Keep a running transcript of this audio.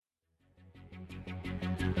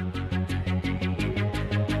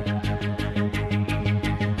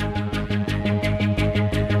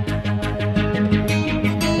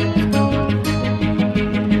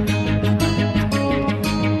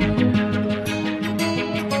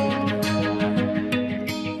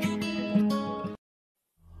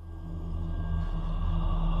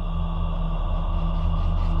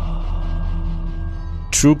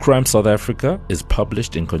True Crime South Africa is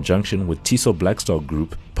published in conjunction with Tiso Blackstar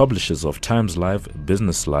Group, publishers of Times Live,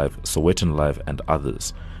 Business Live, Sowetan Live, and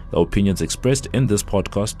others. The opinions expressed in this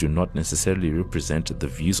podcast do not necessarily represent the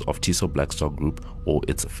views of Tiso Blackstar Group or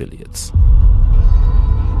its affiliates.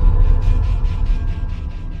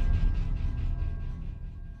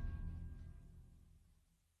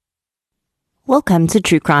 Welcome to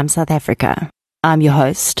True Crime South Africa. I'm your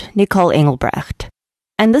host, Nicole Engelbrecht.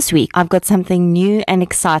 And this week, I've got something new and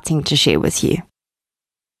exciting to share with you.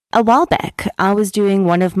 A while back, I was doing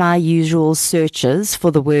one of my usual searches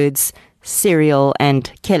for the words serial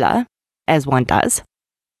and killer, as one does,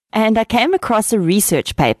 and I came across a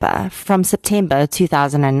research paper from September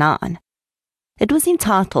 2009. It was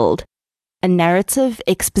entitled, A Narrative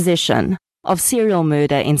Exposition of Serial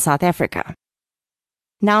Murder in South Africa.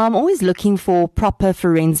 Now, I'm always looking for proper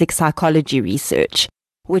forensic psychology research,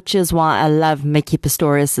 which is why I love Mickey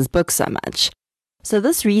Pistorius' book so much. So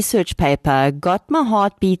this research paper got my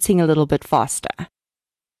heart beating a little bit faster.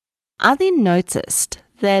 I then noticed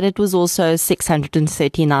that it was also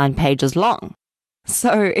 639 pages long,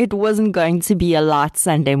 so it wasn't going to be a light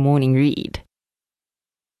Sunday morning read.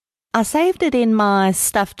 I saved it in my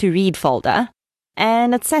stuff to read folder,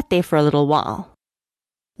 and it sat there for a little while.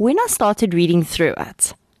 When I started reading through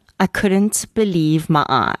it, I couldn't believe my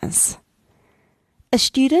eyes. A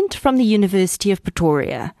student from the University of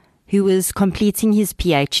Pretoria, who was completing his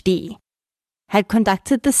PhD, had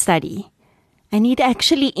conducted the study, and he'd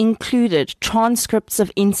actually included transcripts of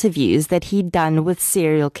interviews that he'd done with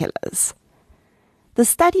serial killers. The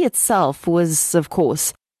study itself was, of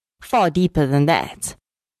course, far deeper than that,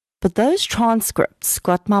 but those transcripts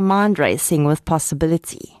got my mind racing with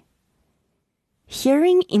possibility.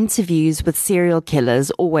 Hearing interviews with serial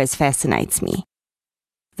killers always fascinates me.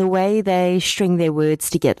 The way they string their words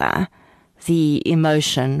together, the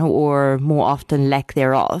emotion, or more often lack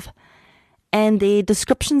thereof, and their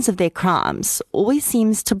descriptions of their crimes always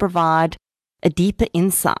seems to provide a deeper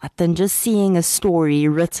insight than just seeing a story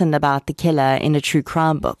written about the killer in a true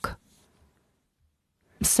crime book.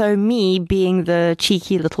 So me, being the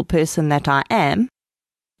cheeky little person that I am,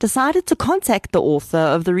 decided to contact the author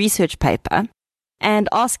of the research paper and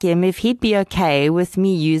ask him if he'd be okay with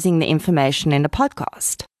me using the information in a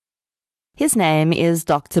podcast. His name is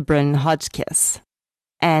Dr. Bryn Hodgkiss,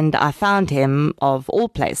 and I found him, of all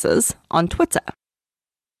places, on Twitter.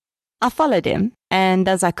 I followed him, and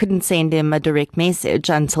as I couldn't send him a direct message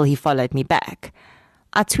until he followed me back,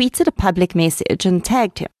 I tweeted a public message and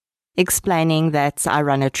tagged him, explaining that I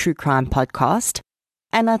run a true crime podcast,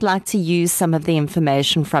 and I'd like to use some of the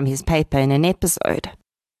information from his paper in an episode.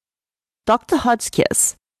 Dr.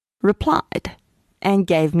 Hodgkiss replied and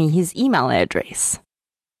gave me his email address.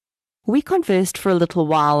 We conversed for a little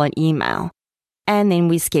while on email, and then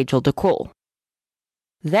we scheduled a call.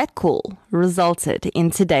 That call resulted in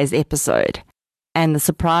today's episode, and the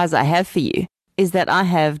surprise I have for you is that I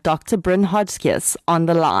have Dr. Bryn Hodgkiss on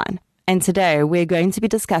the line, and today we're going to be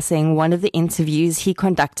discussing one of the interviews he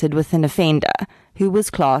conducted with an offender who was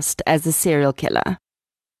classed as a serial killer.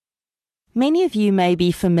 Many of you may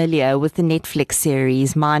be familiar with the Netflix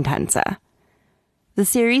series Mindhunter. The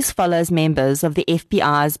series follows members of the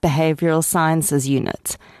FBI's Behavioral Sciences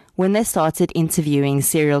Unit when they started interviewing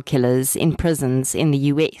serial killers in prisons in the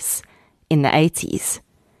US in the 80s.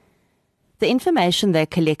 The information they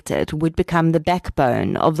collected would become the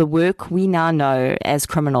backbone of the work we now know as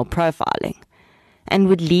criminal profiling and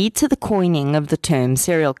would lead to the coining of the term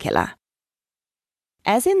serial killer.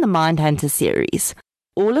 As in the Mindhunter series,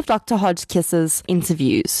 all of Dr. Hodgkiss's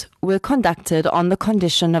interviews were conducted on the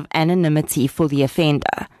condition of anonymity for the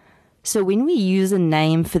offender. So when we use a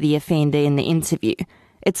name for the offender in the interview,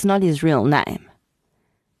 it's not his real name.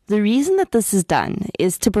 The reason that this is done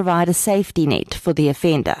is to provide a safety net for the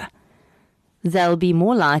offender. They'll be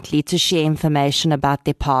more likely to share information about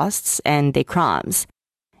their pasts and their crimes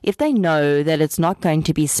if they know that it's not going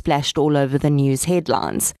to be splashed all over the news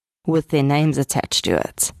headlines with their names attached to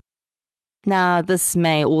it. Now, this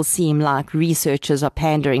may all seem like researchers are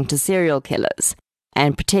pandering to serial killers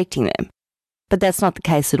and protecting them, but that's not the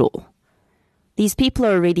case at all. These people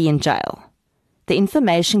are already in jail. The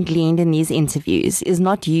information gleaned in these interviews is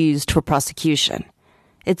not used for prosecution.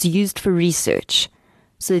 It's used for research,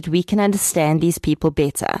 so that we can understand these people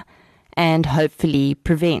better and hopefully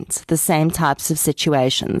prevent the same types of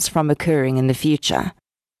situations from occurring in the future.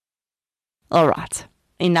 All right,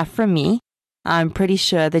 enough from me. I'm pretty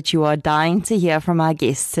sure that you are dying to hear from our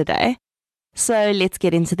guest today. So let's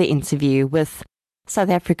get into the interview with South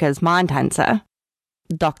Africa's Mindhunter,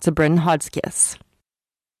 Dr. Bryn Hodgkiss.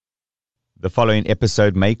 The following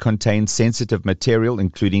episode may contain sensitive material,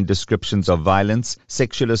 including descriptions of violence,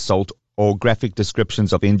 sexual assault, or graphic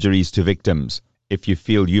descriptions of injuries to victims. If you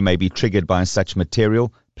feel you may be triggered by such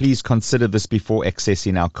material, please consider this before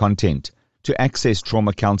accessing our content. To access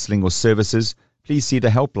trauma counseling or services, please see the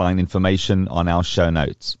helpline information on our show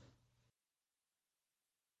notes.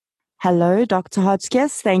 Hello, Dr.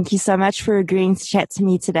 Hotchkiss. Thank you so much for agreeing to chat to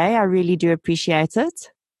me today. I really do appreciate it.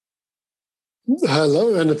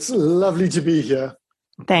 Hello, and it's lovely to be here.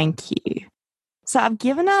 Thank you. So I've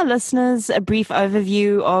given our listeners a brief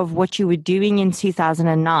overview of what you were doing in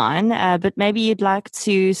 2009, but maybe you'd like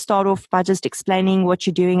to start off by just explaining what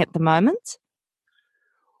you're doing at the moment?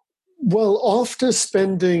 Well, after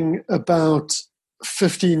spending about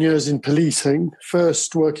 15 years in policing,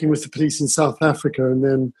 first working with the police in South Africa and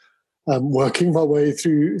then working my way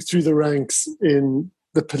through the ranks in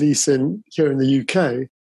the police here in the UK,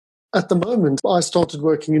 at the moment, I started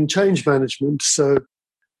working in change management, so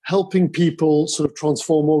helping people sort of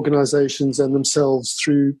transform organizations and themselves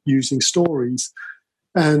through using stories.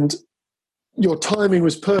 And your timing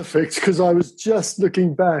was perfect because I was just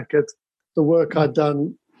looking back at the work I'd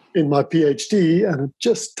done in my PhD and had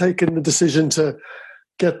just taken the decision to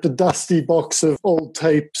get the dusty box of old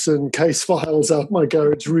tapes and case files out my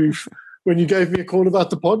garage roof when you gave me a call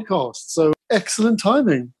about the podcast. So excellent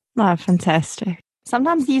timing. Oh, fantastic.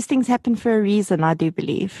 Sometimes these things happen for a reason, I do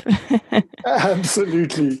believe.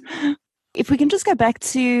 Absolutely. If we can just go back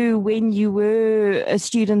to when you were a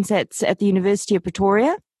student at the University of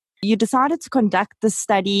Pretoria, you decided to conduct the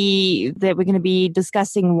study that we're going to be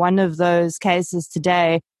discussing, one of those cases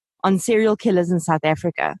today, on serial killers in South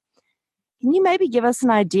Africa. Can you maybe give us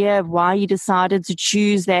an idea of why you decided to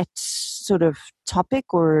choose that sort of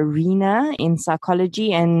topic or arena in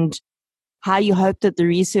psychology and how you hope that the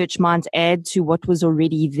research might add to what was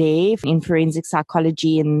already there in forensic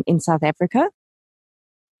psychology in South Africa?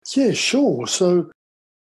 Yeah, sure. So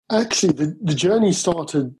actually, the journey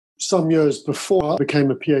started some years before I became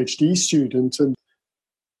a PhD student, and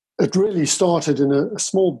it really started in a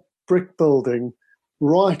small brick building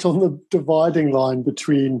right on the dividing line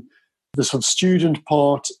between the sort of student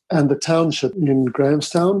part and the township in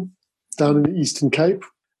Grahamstown, down in the Eastern Cape.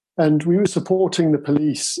 And we were supporting the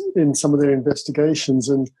police in some of their investigations.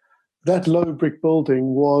 And that low brick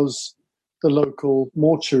building was the local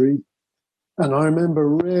mortuary. And I remember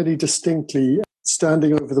really distinctly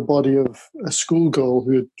standing over the body of a schoolgirl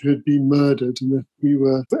who had been murdered, and that we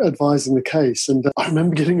were advising the case. And I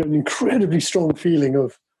remember getting an incredibly strong feeling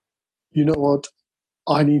of, you know what,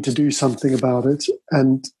 I need to do something about it.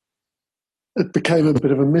 And it became a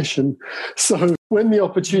bit of a mission. So when the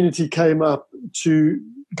opportunity came up to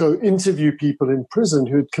go interview people in prison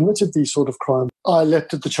who had committed these sort of crimes, I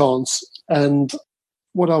leapt at the chance. And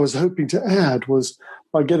what I was hoping to add was,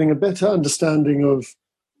 by getting a better understanding of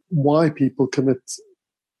why people commit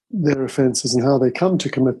their offences and how they come to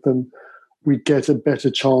commit them, we'd get a better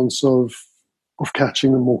chance of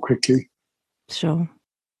catching them more quickly. Sure.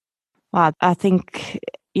 Well, I think,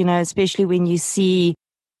 especially when you see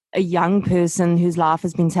a young person whose life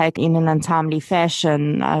has been taken in an untimely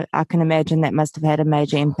fashion, I can imagine that must have had a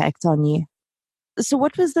major impact on you. So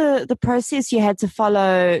what was the process you had to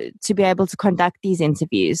follow to be able to conduct these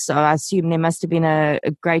interviews? So I assume there must have been a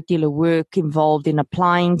great deal of work involved in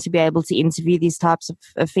applying to be able to interview these types of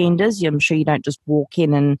offenders. I'm sure you don't just walk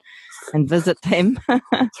in and visit them.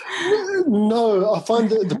 No, I find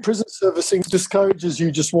that the prison servicing discourages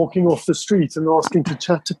you just walking off the street and asking to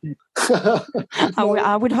chat to people.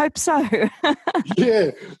 I would hope so.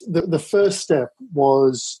 Yeah, the first step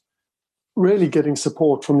was really getting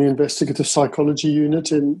support from the investigative psychology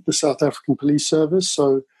unit in the South African Police Service.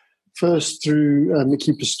 So first through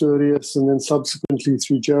Mickey Pistorius and then subsequently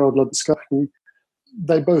through Gerard Labuschagne.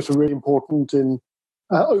 They both are really important in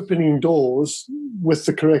opening doors with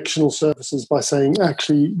the correctional services by saying,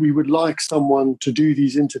 actually, we would like someone to do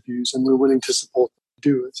these interviews and we're willing to support them to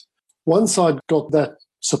do it. Once I'd got that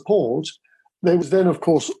support, there was then, of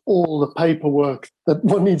course, all the paperwork that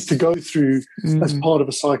one needs to go through as part of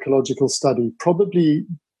a psychological study. Probably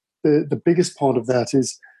the biggest part of that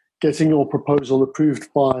is getting your proposal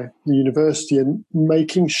approved by the university and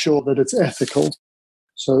making sure that it's ethical.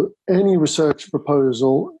 So any research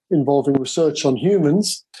proposal involving research on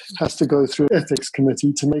humans has to go through an ethics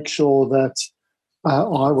committee to make sure that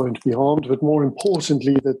I won't be harmed, but more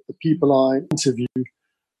importantly, that the people I interview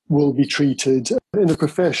will be treated in a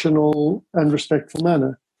professional and respectful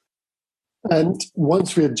manner. And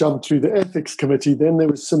once we had jumped through the ethics committee, then there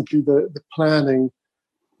was simply the planning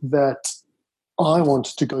that I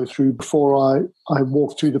wanted to go through before I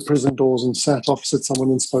walked through the prison doors and sat opposite someone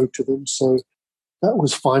and spoke to them. So that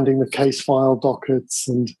was finding the case file dockets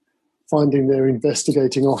and finding their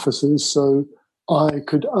investigating officers. So I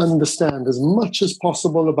could understand as much as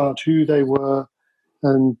possible about who they were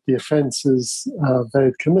and the offences they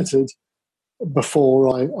had committed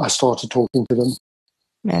before I started talking to them.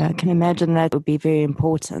 Yeah, I can imagine that would be very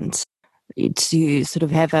important to sort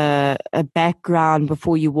of have a background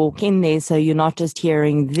before you walk in there, so you're not just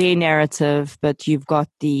hearing their narrative, but you've got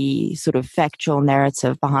the sort of factual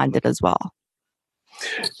narrative behind it as well.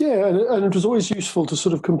 Yeah, and it was always useful to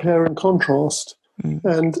sort of compare and contrast.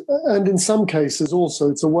 And in some cases also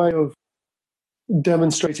it's a way of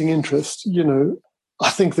demonstrating interest. You know, I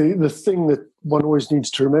think the thing that one always needs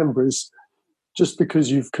to remember is just because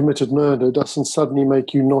you've committed murder doesn't suddenly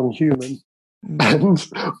make you non-human. And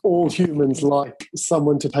all humans like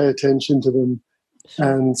someone to pay attention to them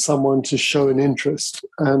and someone to show an interest.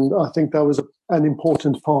 And I think that was an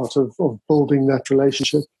important part of building that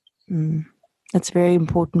relationship. That's a very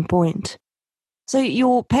important point. So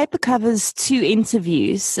your paper covers 2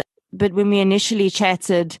 interviews, but when we initially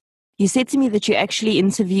chatted, you said to me that you actually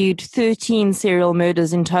interviewed 13 serial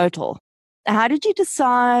murders in total. How did you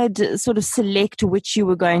decide, sort of select which you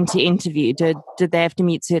were going to interview? Did they have to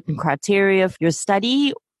meet certain criteria for your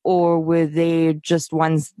study, or were they just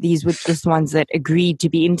these were just ones that agreed to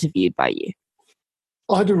be interviewed by you?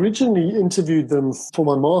 I'd originally interviewed them for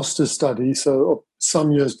my master's study, so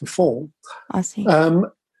some years before. I see.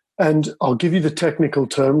 And I'll give you the technical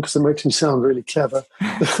term because it makes me sound really clever.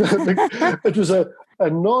 It was a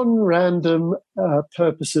non-random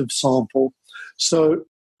purposive sample. So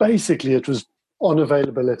basically it was on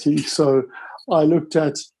availability. So I looked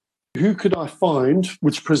at who could I find,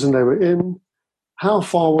 which prison they were in, how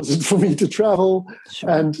far was it for me to travel,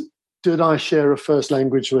 and did I share a first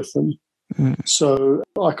language with them? So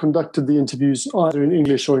I conducted the interviews either in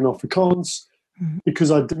English or in Afrikaans because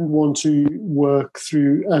I didn't want to work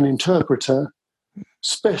through an interpreter,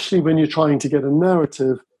 especially when you're trying to get a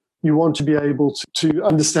narrative. You want to be able to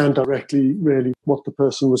understand directly, really, what the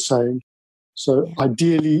person was saying. So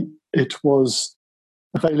ideally, it was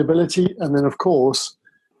availability. And then, of course,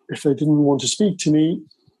 if they didn't want to speak to me,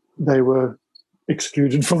 they were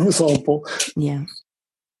excluded from the sample. Yeah.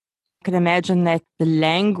 I can imagine that the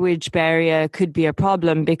language barrier could be a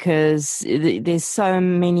problem because there's so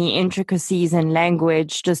many intricacies in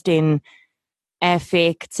language, just in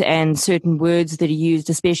affect and certain words that are used,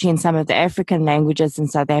 especially in some of the African languages in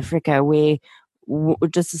South Africa, where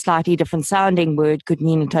just a slightly different sounding word could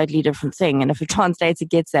mean a totally different thing. And if a translator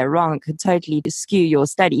gets that wrong, it could totally skew your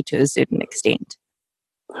study to a certain extent.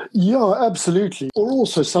 Yeah, absolutely. Or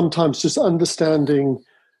also sometimes just understanding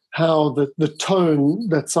how the tone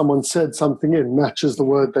that someone said something in matches the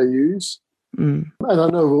word they use. And I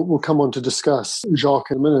know we'll come on to discuss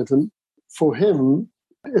Jacques in a minute. And for him,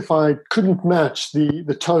 if I couldn't match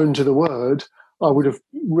the tone to the word, I would have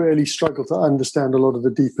really struggled to understand a lot of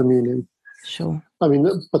the deeper meaning. Sure. I mean,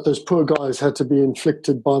 but those poor guys had to be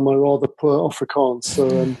inflicted by my rather poor Afrikaans,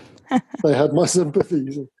 so they had my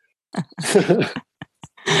sympathies.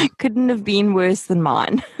 Couldn't have been worse than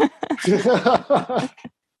mine.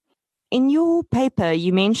 In your paper,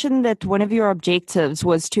 you mentioned that one of your objectives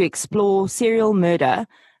was to explore serial murder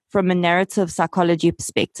from a narrative psychology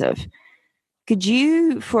perspective. Could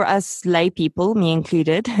you, for us lay people, me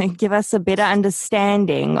included, give us a better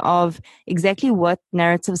understanding of exactly what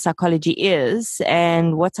narrative psychology is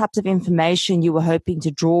and what types of information you were hoping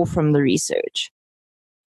to draw from the research?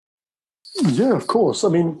 Yeah, of course. I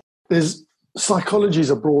mean, psychology is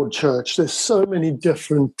a broad church. There's so many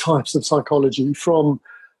different types of psychology, from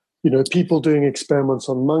people doing experiments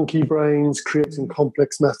on monkey brains, creating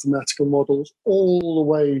complex mathematical models, all the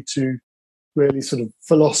way to really sort of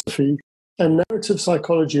philosophy. And narrative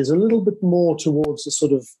psychology is a little bit more towards the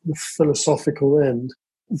sort of the philosophical end.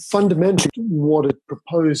 Fundamentally, what it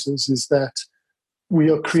proposes is that we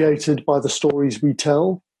are created by the stories we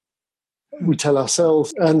tell. We tell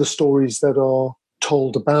ourselves and the stories that are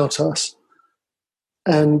told about us.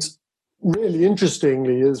 And really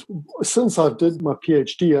interestingly is, since I did my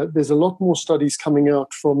PhD, there's a lot more studies coming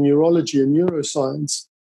out from neurology and neuroscience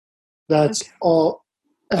that are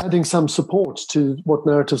adding some support to what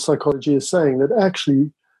narrative psychology is saying, that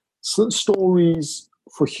actually stories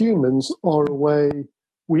for humans are a way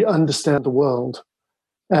we understand the world.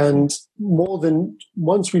 And more than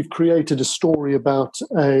once we've created a story about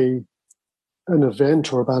an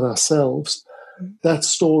event or about ourselves, that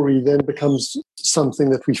story then becomes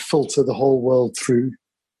something that we filter the whole world through.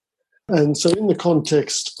 And so in the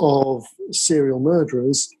context of serial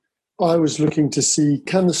murderers, I was looking to see,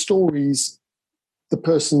 can the stories the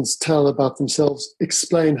persons tell about themselves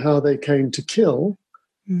explain how they came to kill?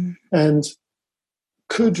 And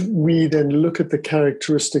could we then look at the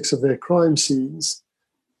characteristics of their crime scenes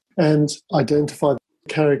and identify the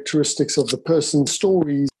characteristics of the person's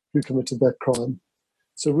stories who committed that crime?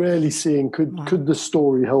 So really seeing, could the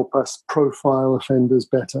story help us profile offenders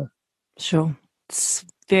better? Sure. It's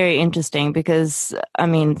very interesting because, I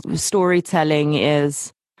mean, storytelling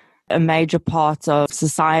is a major part of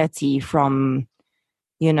society from,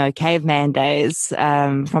 caveman days,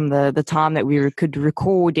 from the time that we could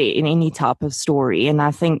record it in any type of story. And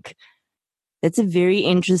I think it's a very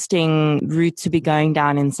interesting route to be going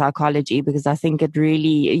down in psychology, because I think it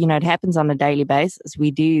really, it happens on a daily basis.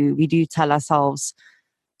 We do tell ourselves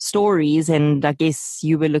stories, and I guess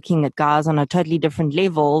you were looking at guys on a totally different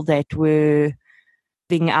level that were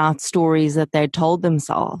being out stories that they told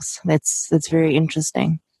themselves. That's very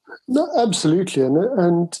interesting. No, absolutely.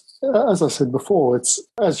 And as I said before, it's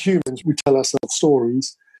as humans, we tell ourselves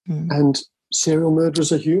stories, and serial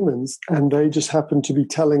murderers are humans, and they just happen to be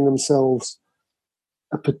telling themselves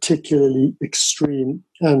a particularly extreme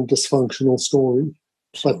and dysfunctional story.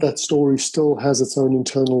 Sure. But that story still has its own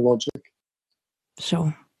internal logic.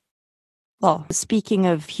 Sure. Well, speaking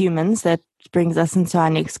of humans, that brings us into our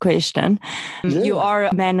next question. Yeah. You are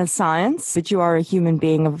a man of science, but you are a human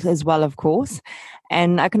being as well, of course.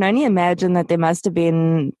 And I can only imagine that there must have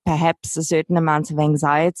been perhaps a certain amount of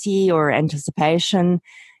anxiety or anticipation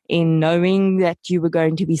in knowing that you were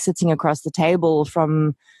going to be sitting across the table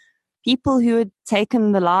from people who had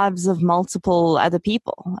taken the lives of multiple other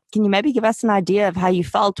people. Can you maybe give us an idea of how you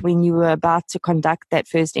felt when you were about to conduct that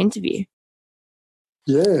first interview?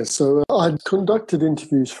 Yeah, so I'd conducted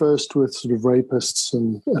interviews first with sort of rapists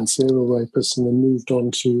and serial rapists, and then moved on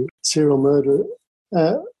to serial murder.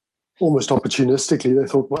 Almost opportunistically, they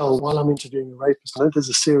thought, well, while I'm interviewing a rapist, I know there's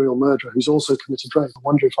a serial murderer who's also committed rape. I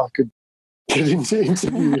wonder if I could get into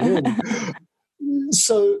interview him.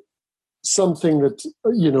 So something that,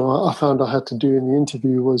 I found I had to do in the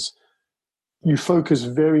interview was you focus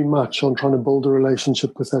very much on trying to build a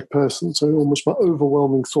relationship with that person. So almost my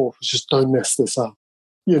overwhelming thought was just don't mess this up.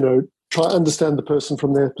 Try to understand the person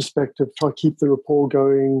from their perspective, try to keep the rapport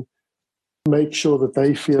going, make sure that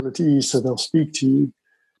they feel at ease so they'll speak to you.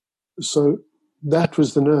 So that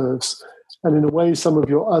was the nerves. And in a way, some of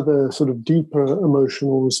your other sort of deeper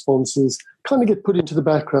emotional responses kind of get put into the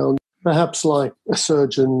background. Perhaps like a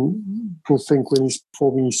surgeon will think when he's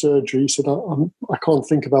performing his surgery, he said, I can't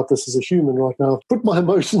think about this as a human right now. Put my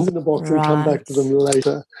emotions in a box and come back to them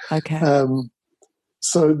later. Okay.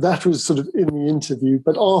 So that was sort of in the interview.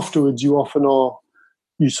 But afterwards, you often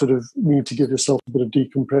you sort of need to give yourself a bit of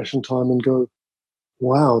decompression time and go,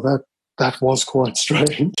 wow, that was quite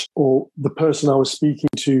strange. Or the person I was speaking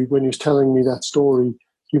to when he was telling me that story,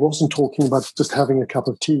 he wasn't talking about just having a cup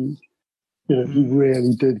of tea. He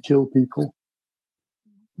really did kill people.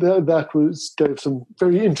 That gave some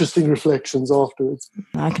very interesting reflections afterwards.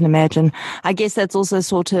 I can imagine. I guess that's also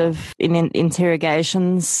sort of in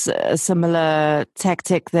interrogations, a similar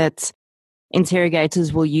tactic that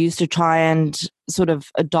interrogators will use to try and sort of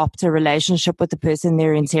adopt a relationship with the person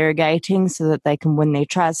they're interrogating so that they can win their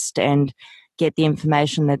trust and get the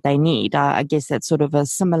information that they need. I guess that's sort of a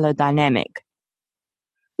similar dynamic.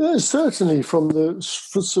 Yeah, certainly from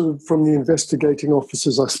the investigating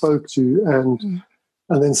officers I spoke to, and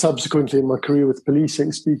then subsequently in my career with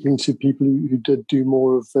policing, speaking to people who did do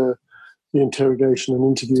more of the interrogation and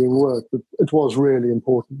interviewing work, it was really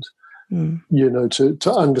important,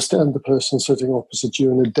 to understand the person sitting opposite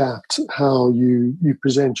you and adapt how you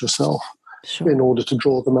present yourself in order to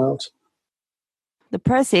draw them out. The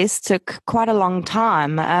process took quite a long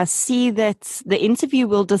time. I see that the interview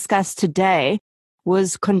we'll discuss today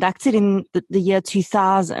was conducted in the year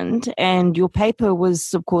 2000, and your paper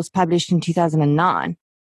was, of course, published in 2009.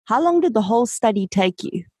 How long did the whole study take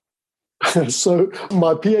you? So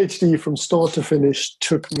my PhD from start to finish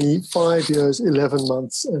took me 5 years, 11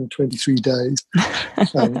 months, and 23 days.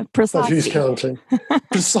 Precisely. But who's counting?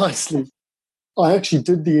 Precisely. I actually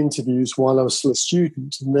did the interviews while I was still a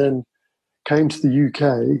student, and then came to the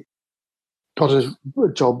UK, got a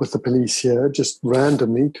job with the police here, just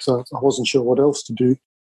randomly, because I wasn't sure what else to do.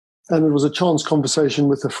 And it was a chance conversation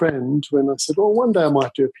with a friend when I said, well, one day I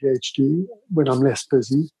might do a PhD when I'm less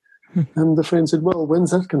busy. And the friend said, well,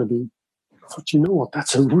 when's that going to be? I thought, you know what,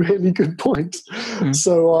 that's a really good point.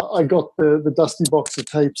 So I got the dusty box of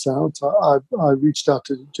tapes out. I reached out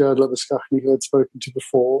to Jared Labuskaghni, who I'd spoken to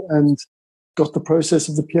before, and got the process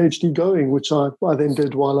of the PhD going, which I then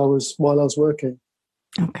did while I was working.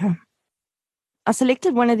 Okay. I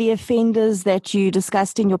selected one of the offenders that you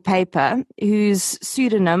discussed in your paper, whose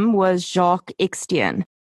pseudonym was Jacques Extian,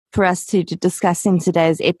 for us to discuss in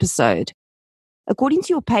today's episode. According to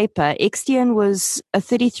your paper, Estienne was a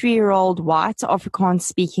 33-year-old white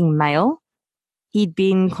Afrikaans-speaking male. He'd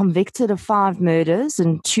been convicted of 5 murders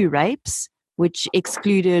and 2 rapes, which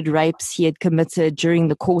excluded rapes he had committed during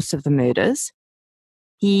the course of the murders.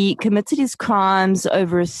 He committed his crimes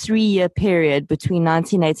over a 3-year period between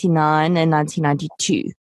 1989 and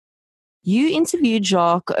 1992. You interviewed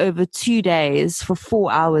Jacques over 2 days for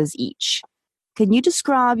 4 hours each. Can you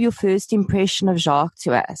describe your first impression of Jacques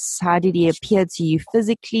to us? How did he appear to you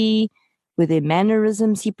physically? Were there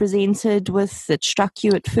mannerisms he presented with that struck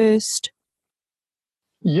you at first?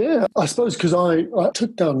 Yeah, I suppose because I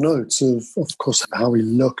took down notes of course, how he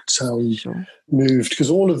looked, how he moved,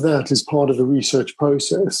 because all of that is part of the research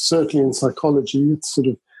process. Certainly in psychology,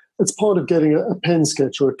 it's part of getting a pen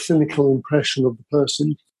sketch or a clinical impression of the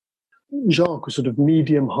person. Jacques was sort of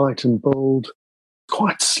medium height and bold,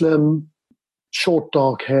 quite slim, short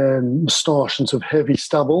dark hair and moustache and sort of heavy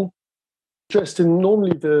stubble, dressed in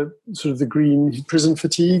normally the green prison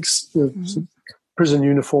fatigues, the sort of prison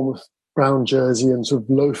uniform with brown jersey and sort of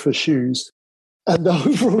loafer shoes. And the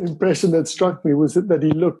overall impression that struck me was that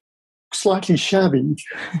he looked slightly shabby,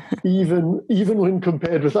 even when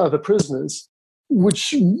compared with other prisoners,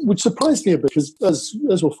 which surprised me a bit because, as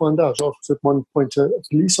we'll find out, Jacques was at one point a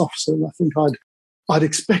police officer, and I think I'd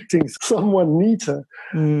expecting someone neater.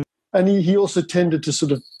 And he also tended to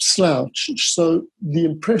sort of slouch. So the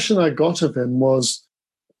impression I got of him was,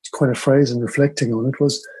 to coin a phrase and reflecting on it,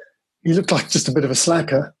 was he looked like just a bit of a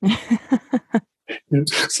slacker.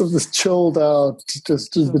 Sort of this chilled out,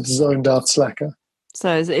 just a bit zoned out slacker. So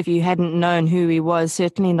as if you hadn't known who he was,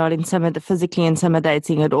 certainly not physically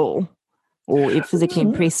intimidating at all, or physically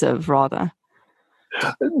impressive, rather.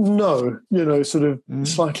 No, sort of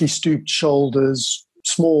slightly stooped shoulders,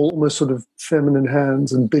 small, almost sort of feminine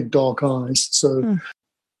hands and big dark eyes. So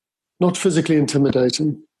not physically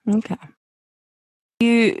intimidating. Okay.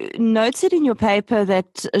 You noted in your paper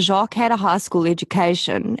that Jacques had a high school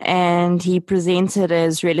education and he presented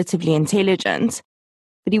as relatively intelligent,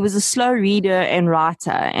 but he was a slow reader and writer,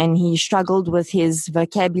 and he struggled with his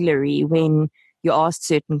vocabulary when you asked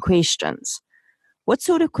certain questions. What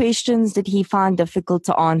sort of questions did he find difficult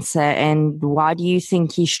to answer, and why do you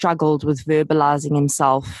think he struggled with verbalizing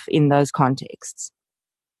himself in those contexts?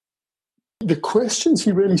 The questions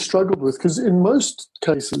he really struggled with, because in most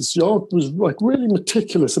cases, Jacques was really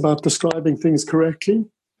meticulous about describing things correctly.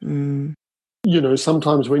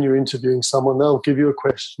 Sometimes when you're interviewing someone, they'll give you a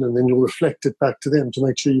question and then you'll reflect it back to them to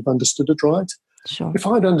make sure you've understood it right. Sure. If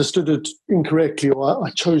I'd understood it incorrectly or I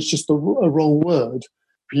chose just a wrong word,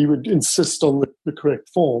 he would insist on the correct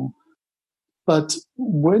form. But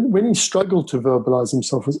when he struggled to verbalize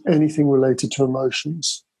himself, was anything related to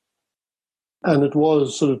emotions. And it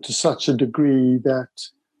was sort of to such a degree that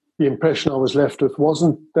the impression I was left with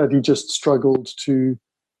wasn't that he just struggled to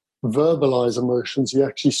verbalize emotions. He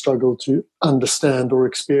actually struggled to understand or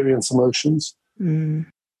experience emotions. He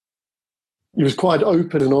was quite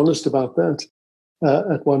open and honest about that.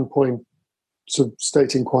 At one point, sort of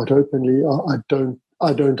stating quite openly, I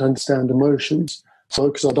don't understand emotions.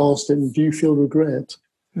 So, because I'd asked him, do you feel regret?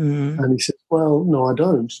 And he said, well, no, I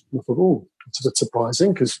don't. And I thought, it's a bit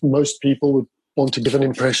surprising because most people would want to give an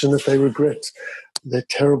impression that they regret their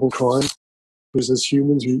terrible crime, because as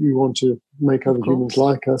humans, we want to make other humans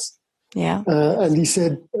like us. Yeah. And he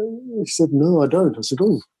said, no, I don't. I said,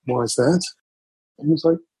 why is that? And he was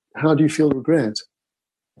like, how do you feel regret?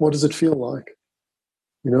 What does it feel like?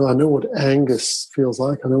 I know what anger feels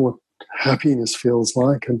like. I know what happiness feels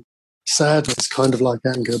like. And sadness is kind of like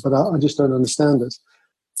anger, but I just don't understand it.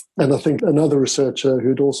 And I think another researcher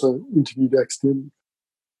who'd also interviewed Estienne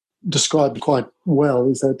described quite well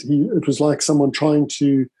is that it was like someone trying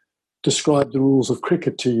to describe the rules of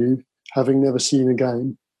cricket to you, having never seen a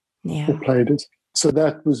game or played it. So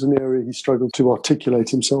that was an area he struggled to articulate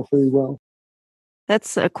himself very well.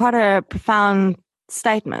 That's quite a profound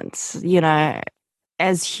statement.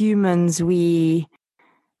 As humans, we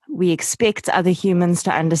expect other humans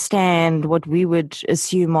to understand what we would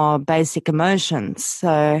assume are basic emotions.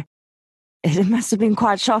 So it must have been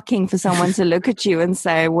quite shocking for someone to look at you and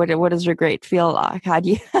say, what does regret feel like? How do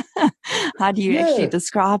you actually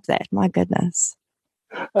describe that? My goodness.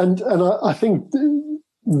 And I think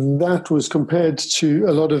that was compared to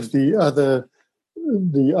a lot of the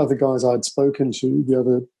other guys I'd spoken to, the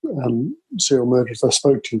other serial murderers I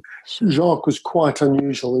spoke to. Jacques was quite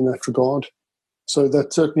unusual in that regard. So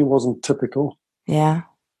that certainly wasn't typical. Yeah.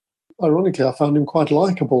 Ironically, I found him quite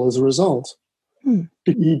likable as a result.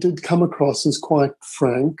 He did come across as quite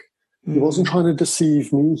frank. He wasn't trying to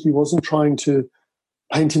deceive me. He wasn't trying to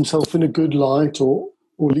paint himself in a good light or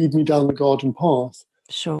lead me down the garden path.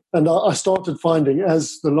 Sure. And I started finding,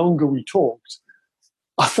 as the longer we talked,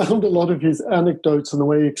 I found a lot of his anecdotes and the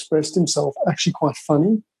way he expressed himself actually quite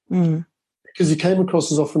funny. Because he came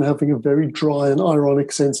across as often having a very dry and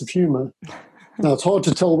ironic sense of humor. Now, it's hard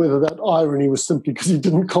to tell whether that irony was simply because he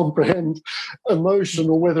didn't comprehend emotion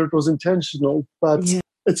or whether it was intentional, but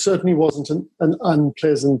it certainly wasn't an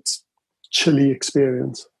unpleasant, chilly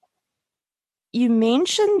experience. You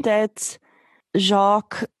mentioned that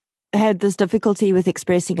Jacques had this difficulty with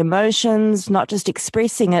expressing emotions, not just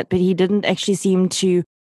expressing it, but he didn't actually seem to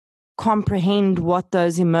comprehend what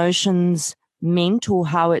those emotions meant or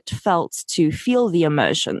how it felt to feel the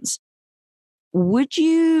emotions. Would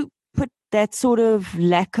you put that sort of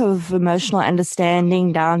lack of emotional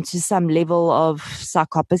understanding down to some level of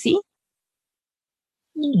psychopathy?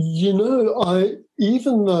 You know,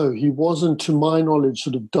 even though he wasn't, to my knowledge,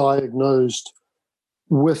 sort of diagnosed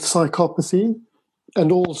with psychopathy,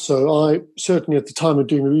 and also I certainly at the time of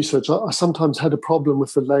doing the research, I sometimes had a problem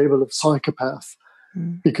with the label of psychopath.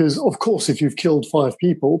 Because, of course, if you've killed 5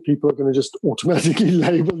 people, people are going to just automatically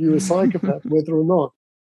label you a psychopath, whether or not.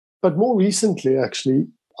 But more recently, actually,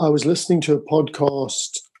 I was listening to a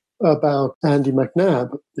podcast about Andy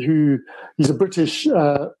McNab, who he's a British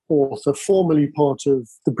author, formerly part of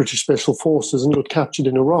the British Special Forces and got captured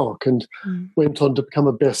in Iraq and went on to become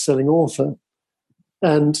a best-selling author.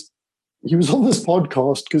 And he was on this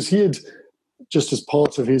podcast because he had, just as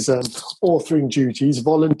part of his authoring duties,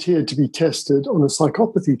 volunteered to be tested on a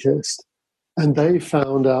psychopathy test. And they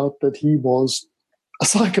found out that he was a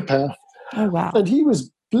psychopath. Oh, wow. And he was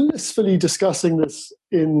blissfully discussing this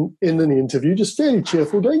in an interview, just fairly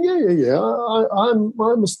cheerful, going,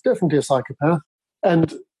 I'm definitely a psychopath.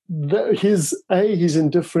 And his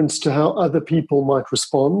indifference to how other people might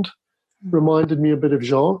respond reminded me a bit of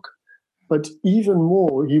Jacques. But even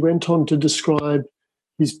more, he went on to describe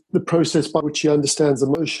the process by which he understands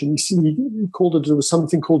emotion. He called it, there was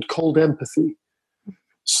something called cold empathy.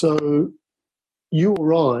 So you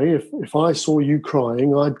or I, if I saw you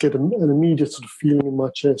crying, I'd get an immediate sort of feeling in my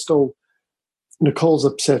chest, oh, Nicole's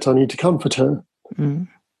upset, I need to comfort her.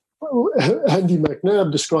 Well, Andy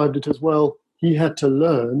McNab described it as well. He had to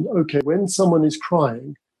learn, okay, when someone is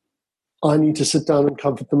crying, I need to sit down and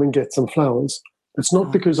comfort them and get some flowers. It's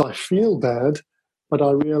not because I feel bad, but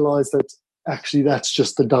I realize that actually that's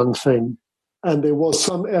just the done thing. And there was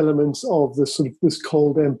some elements of this sort of this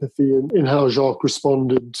cold empathy in how Jacques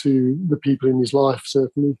responded to the people in his life,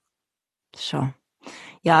 certainly. Sure.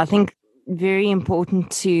 Yeah, I think very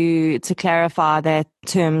important to clarify that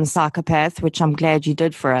term psychopath, which I'm glad you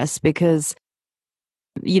did for us, because,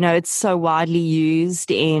 you know, it's so widely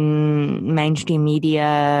used in mainstream media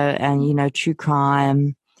and, true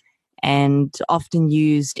crime, and often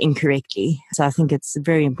used incorrectly. So I think it's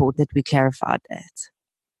very important that we clarified that.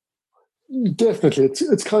 Definitely.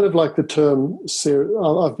 It's kind of like the term,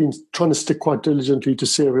 I've been trying to stick quite diligently to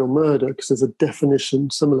serial murder because there's a definition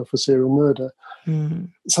similar for serial murder.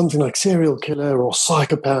 Something like serial killer or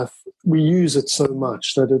psychopath, we use it so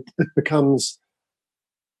much that it becomes,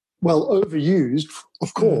 well, overused,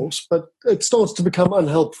 of course, but it starts to become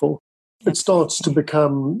unhelpful. It starts to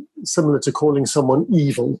become similar to calling someone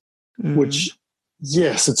evil, which,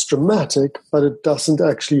 yes, it's dramatic, but it doesn't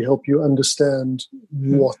actually help you understand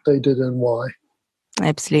what they did and why.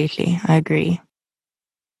 Absolutely. I agree.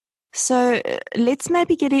 So let's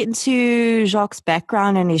maybe get into Jacques'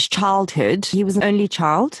 background and his childhood. He was an only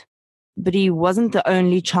child, but he wasn't the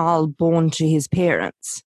only child born to his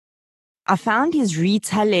parents. I found his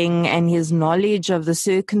retelling and his knowledge of the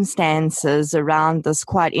circumstances around this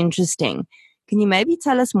quite interesting. Can you maybe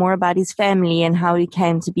tell us more about his family and how he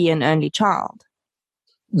came to be an only child?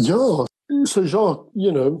 Yeah. So Jacques,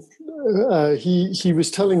 he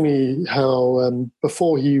was telling me how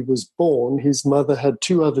before he was born, his mother had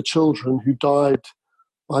 2 other children who died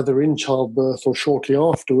either in childbirth or shortly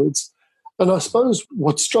afterwards. And I suppose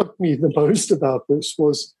what struck me the most about this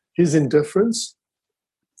was his indifference.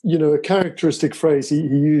 A characteristic phrase he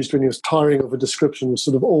used when he was tiring of a description was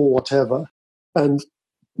sort of, oh, whatever. And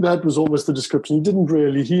that was almost the description.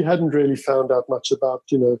 He hadn't really found out much about,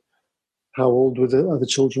 how old were the other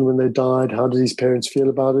children when they died? How did his parents feel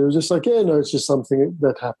about it? It was just like, it's just something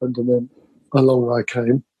that happened. And then along I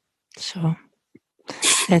came. Sure.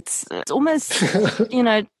 It's almost,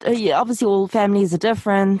 obviously all families are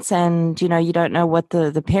different and, you don't know what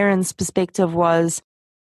the parents' perspective was.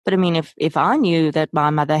 But I mean, if I knew that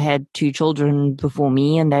my mother had 2 children before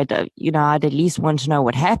me and that, I'd at least want to know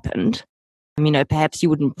what happened. Perhaps you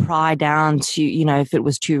wouldn't pry down to, if it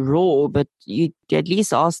was too raw, but you'd at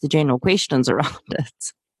least ask the general questions around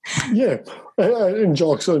it. Yeah. In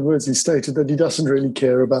Jacques' own words, he stated that he doesn't really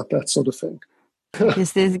care about that sort of thing. I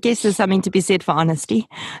guess there's something to be said for honesty.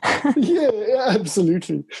 Yeah,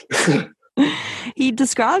 absolutely. He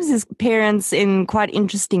describes his parents in quite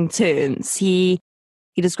interesting terms. He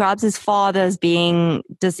describes his father as being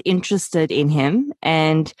disinterested in him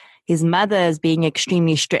and his mother as being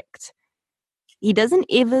extremely strict. He doesn't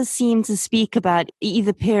ever seem to speak about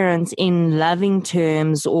either parent in loving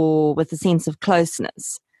terms or with a sense of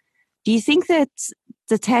closeness. Do you think that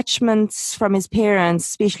detachment from his parents,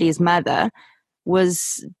 especially his mother,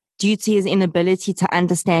 was due to his inability to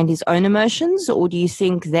understand his own emotions, or do you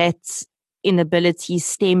think that inability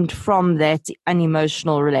stemmed from that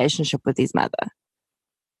unemotional relationship with his mother?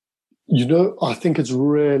 I think it's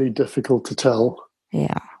really difficult to tell.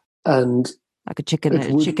 Yeah. And like a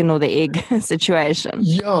chicken or the egg situation.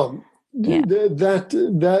 Yeah.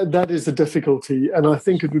 That is the difficulty. And I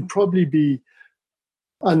think it would probably be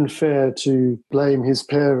unfair to blame his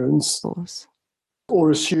parents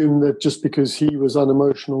or assume that just because he was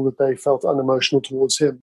unemotional that they felt unemotional towards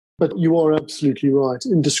him. But you are absolutely right.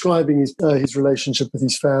 In describing his relationship with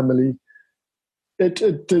his family,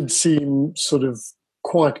 it did seem sort of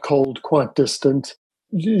quite cold, quite distant.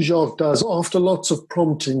 Jacques does, after lots of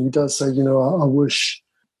prompting, he does say, I wish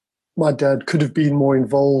my dad could have been more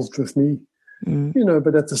involved with me,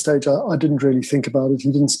 but at the stage I didn't really think about it.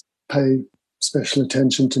 He didn't pay special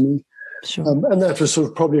attention to me. Sure. And that was sort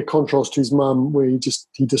of probably a contrast to his mum, where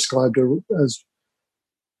he described her as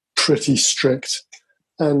pretty strict.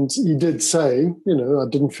 And he did say, I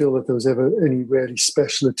didn't feel that there was ever any really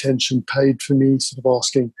special attention paid for me, sort of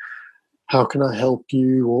asking, how can I help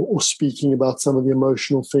you, or speaking about some of the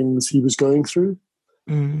emotional things he was going through.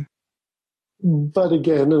 Mm. But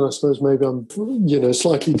again, and I suppose maybe I'm,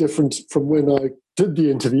 slightly different from when I did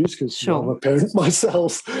the interviews, because I'm a parent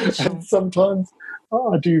myself. Sure. And sometimes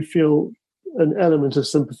I do feel an element of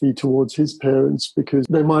sympathy towards his parents, because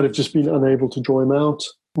they might have just been unable to draw him out,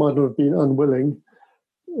 might not have been unwilling.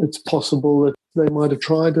 It's possible that they might have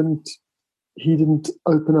tried and he didn't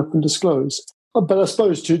open up and disclose. But I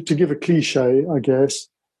suppose to give a cliche, I guess,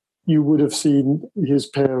 you would have seen his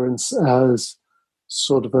parents as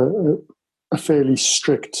sort of a fairly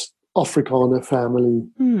strict Afrikaner family.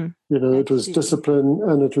 It was discipline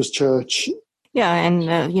and it was church. Yeah,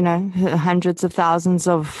 and, hundreds of thousands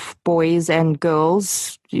of boys and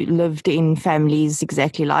girls lived in families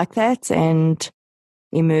exactly like that and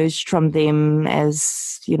emerged from them as,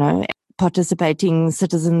 participating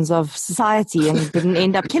citizens of society and didn't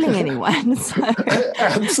end up killing anyone.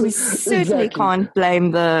 So we certainly can't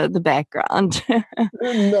blame the background.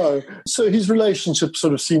 No. So his relationship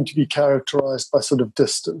sort of seemed to be characterized by sort of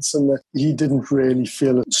distance, and that he didn't really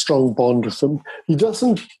feel a strong bond with them. He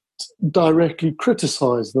doesn't directly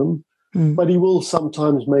criticize them, but he will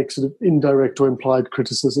sometimes make sort of indirect or implied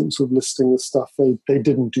criticisms, sort of listing the stuff they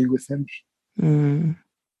didn't do with him. Mm.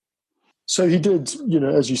 So he did,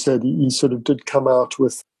 as you said, he sort of did come out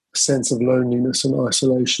with a sense of loneliness and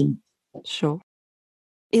isolation. Sure.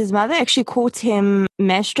 His mother actually caught him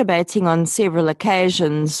masturbating on several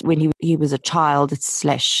occasions when he was a child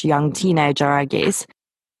 / young teenager, I guess.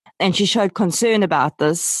 And she showed concern about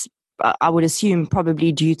this, I would assume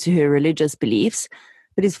probably due to her religious beliefs,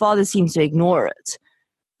 but his father seems to ignore it.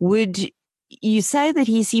 Would you say that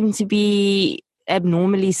he seemed to be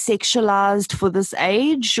abnormally sexualized for this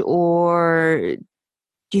age, or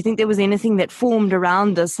do you think there was anything that formed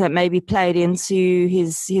around this that maybe played into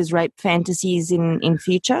his rape fantasies in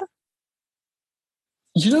future?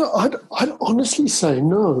 I'd honestly say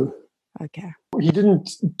no. Okay. He didn't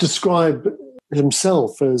describe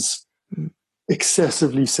himself as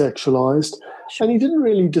excessively sexualized, Sure. and he didn't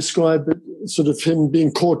really describe it, sort of him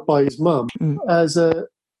being caught by his mum as a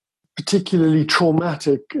particularly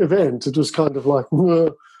traumatic event. It was kind of like,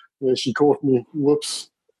 she caught me, whoops.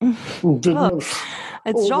 Well,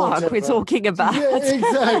 it's Jacques we're talking about. Yeah,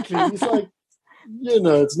 exactly. It's like,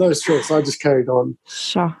 it's no stress. I just carried on.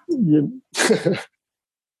 Sure.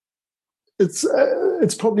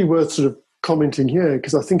 It's probably worth sort of commenting here,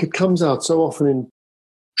 because I think it comes out so often in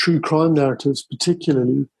true crime narratives,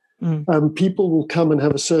 particularly. People will come and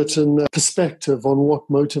have a certain perspective on what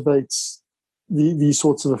motivates these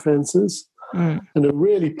sorts of offences. And a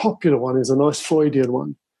really popular one is a nice Freudian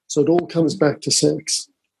one. So it all comes back to sex.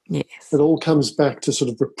 Yes. It all comes back to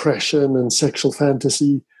sort of repression and sexual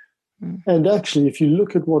fantasy. And actually, if you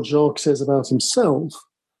look at what Jacques says about himself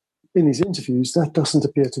in his interviews, that doesn't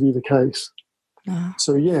appear to be the case.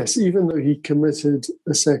 So yes, even though he committed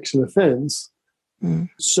a sexual offence,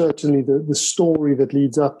 certainly the story that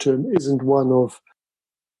leads up to him isn't one of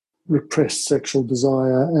repressed sexual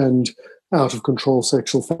desire and out-of-control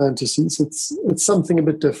sexual fantasies. It's something a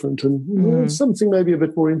bit different and something maybe a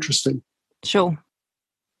bit more interesting. Sure.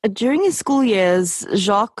 During his school years,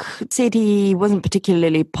 Jacques said he wasn't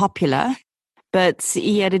particularly popular, but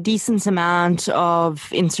he had a decent amount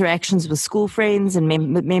of interactions with school friends and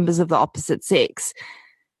members of the opposite sex.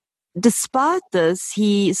 Despite this,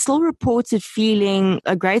 he still reported feeling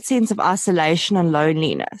a great sense of isolation and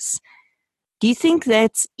loneliness. Do you think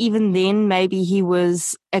that even then maybe he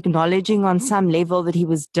was acknowledging on some level that he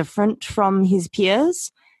was different from his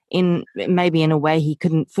peers, maybe in a way he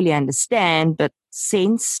couldn't fully understand, but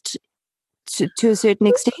sensed to a certain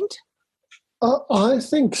extent? I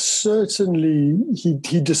think certainly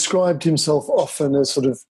he described himself often as sort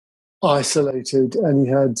of isolated, and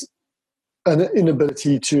he had an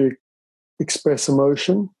inability to express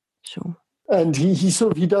emotion. Sure. And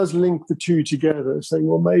he does link the two together, saying,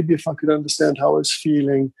 well, maybe if I could understand how I was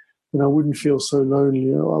feeling, then I wouldn't feel so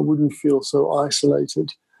lonely, or I wouldn't feel so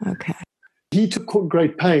isolated. Okay. He took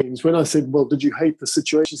great pains. When I said, well, did you hate the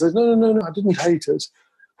situation? He says, no, I didn't hate it.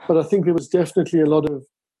 But I think there was definitely a lot of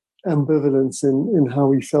ambivalence in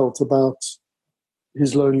how he felt about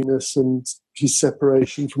his loneliness and his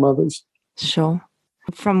separation from others. Sure.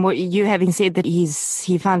 From what you having said that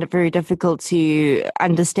he found it very difficult to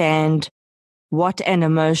understand what an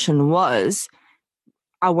emotion was,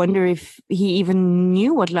 I wonder if he even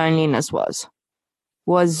knew what loneliness was.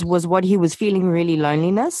 Was what he was feeling really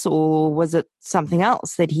loneliness, or was it something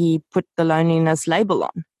else that he put the loneliness label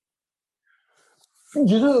on? It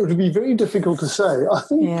would be very difficult to say.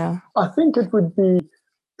 I think it would be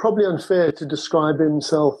probably unfair to describe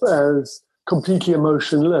himself as completely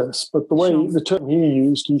emotionless, but the term he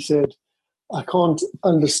used, he said, I can't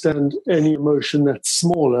understand any emotion that's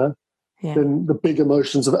smaller than the big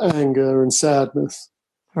emotions of anger and sadness.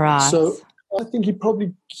 Right. So I think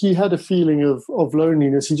he had a feeling of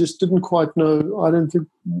loneliness. He just didn't quite know, I don't think,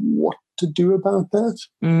 what to do about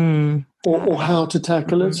that or how to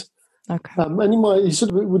tackle it. Okay. And he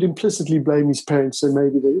sort of would implicitly blame his parents, and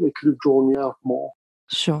maybe they could have drawn me out more.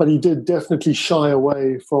 Sure. But he did definitely shy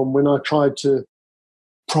away from when I tried to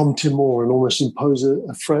prompt him more and almost impose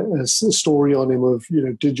a story on him of,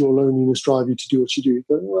 did your loneliness drive you to do what you do?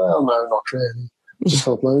 But, well, no, not really. I just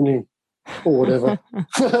felt lonely or whatever.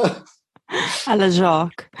 A la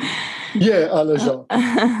Jacques. Yeah, a la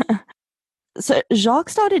Jacques. So Jacques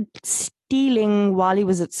started stealing while he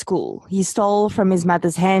was at school. He stole from his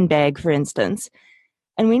mother's handbag, for instance.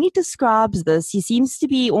 And when he describes this, he seems to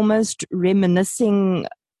be almost reminiscing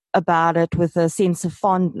about it with a sense of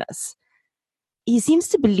fondness. He seems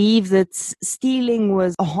to believe that stealing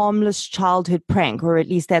was a harmless childhood prank, or at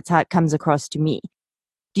least that's how it comes across to me.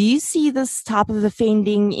 Do you see this type of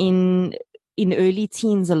offending in early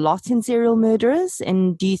teens a lot in serial murderers?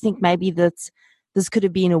 And do you think maybe that this could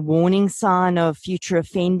have been a warning sign of future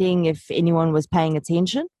offending if anyone was paying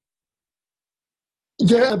attention?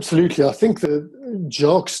 Yeah, absolutely. I think that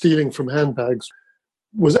Jacques stealing from handbags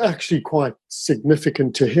was actually quite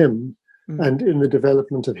significant to him and in the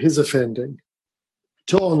development of his offending.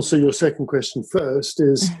 To answer your second question first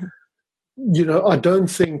is, I don't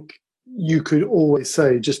think you could always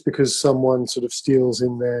say just because someone sort of steals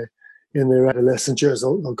in their adolescent years,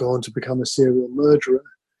 they'll go on to become a serial murderer.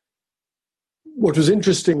 What was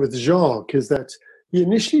interesting with Jacques is that he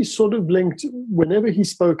initially sort of linked, whenever he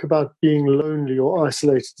spoke about being lonely or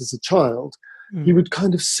isolated as a child, he would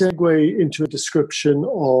kind of segue into a description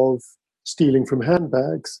of stealing from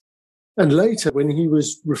handbags. And later, when he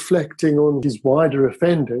was reflecting on his wider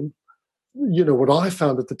offending, what I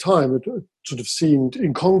found at the time, it sort of seemed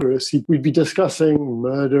incongruous. We'd be discussing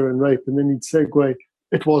murder and rape, and then he'd segue,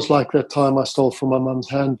 it was like that time I stole from my mum's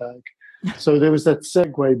handbag. So there was that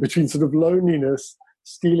segue between sort of loneliness,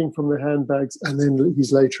 stealing from the handbags, and then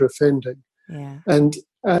his later offending. Yeah. And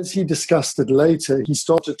as he discussed it later, he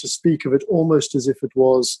started to speak of it almost as if it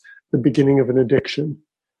was the beginning of an addiction.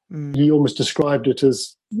 He almost described it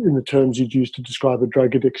as, in the terms you'd use to describe a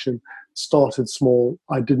drug addiction, started small.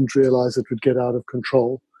 I didn't realize it would get out of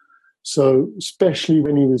control. So especially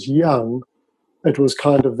when he was young, it was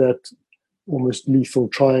kind of that almost lethal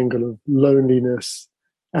triangle of loneliness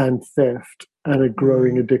and theft and a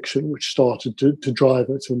growing addiction, which started to drive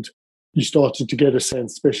it. And you started to get a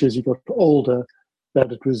sense, especially as he got older,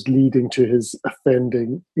 that it was leading to his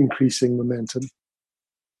offending, increasing momentum.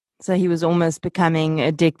 So he was almost becoming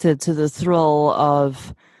addicted to the thrill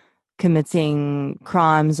of committing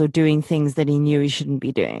crimes or doing things that he knew he shouldn't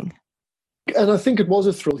be doing. And I think it was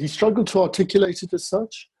a thrill. He struggled to articulate it as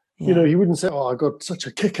such. Yeah. He wouldn't say, I got such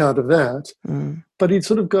a kick out of that. But he'd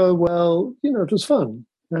sort of go, well, it was fun.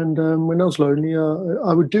 And when I was lonely,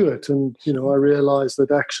 I would do it. And, I realized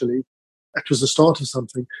that actually it was the start of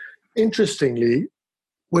something. Interestingly,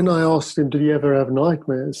 when I asked him, did he ever have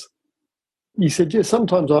nightmares? he said, yeah,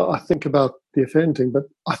 sometimes I think about the offending, but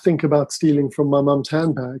I think about stealing from my mum's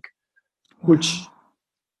handbag, which,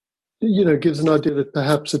 gives an idea that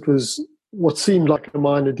perhaps it was what seemed like a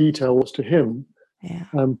minor detail was to him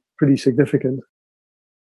pretty significant.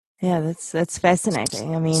 Yeah, that's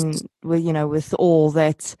fascinating. I mean, with all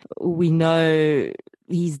that we know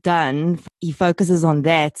he's done, he focuses on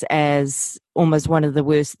that as almost one of the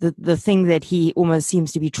worst, the thing that he almost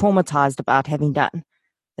seems to be traumatized about having done.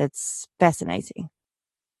 That's fascinating.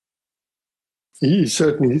 He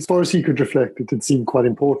certainly, as far as he could reflect, it did seem quite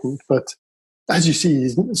important. But as you see,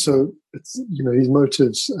 his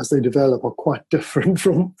motives as they develop are quite different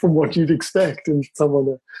from what you'd expect in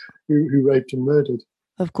someone who raped and murdered.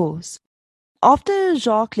 Of course. After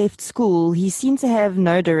Jacques left school, he seemed to have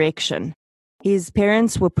no direction. His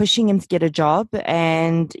parents were pushing him to get a job,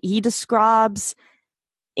 and he describes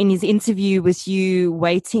in his interview with you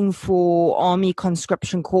waiting for army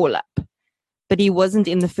conscription call-up. But he wasn't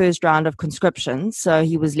in the first round of conscription, so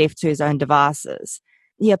he was left to his own devices.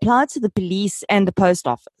 He applied to the police and the post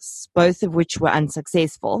office, both of which were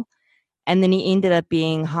unsuccessful, and then he ended up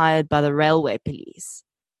being hired by the railway police.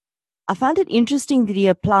 I found it interesting that he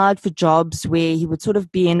applied for jobs where he would sort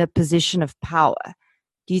of be in a position of power.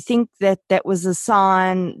 Do you think that that was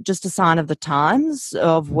just a sign of the times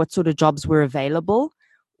of what sort of jobs were available?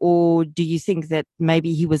 Or do you think that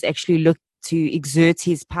maybe he was actually looking to exert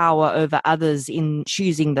his power over others in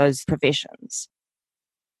choosing those professions?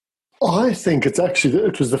 I think it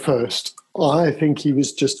was the first. I think he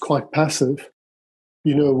was just quite passive.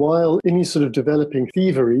 While in his sort of developing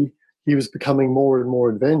thievery, he was becoming more and more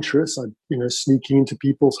adventurous, sneaking into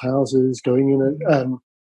people's houses, going in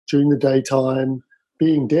during the daytime,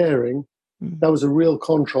 being daring. That was a real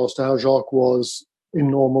contrast to how Jacques was in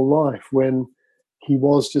normal life when he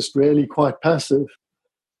was just really quite passive.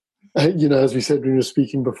 As we said when we were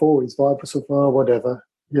speaking before, his vibe was sort of, whatever.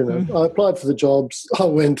 I applied for the jobs. I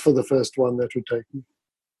went for the first one that would take me.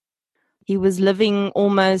 He was living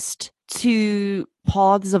almost two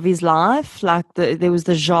paths of his life. Like there was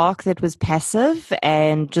the Jacques that was passive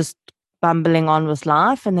and just bumbling on with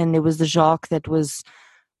life. And then there was the Jacques that was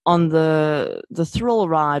on the thrill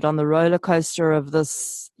ride, on the roller coaster of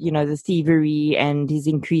this, the thievery and his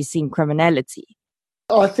increasing criminality.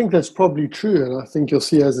 I think that's probably true. And I think you'll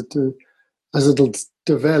see as it'll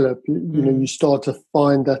develop, you start to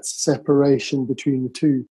find that separation between the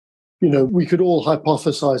two. We could all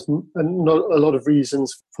hypothesize and not a lot of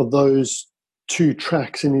reasons for those two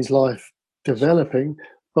tracks in his life developing.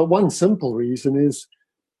 But one simple reason is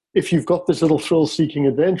if you've got this little thrill-seeking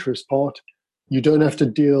adventurous part, you don't have to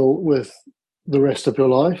deal with the rest of your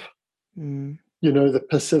life. The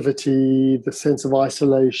passivity, the sense of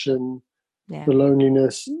isolation, the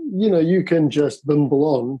loneliness. You can just bumble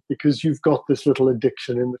on because you've got this little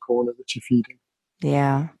addiction in the corner that you're feeding.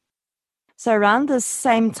 Yeah. So around the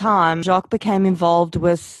same time, Jacques became involved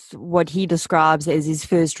with what he describes as his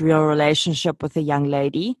first real relationship with a young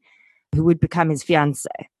lady who would become his fiancée.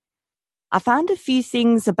 I found a few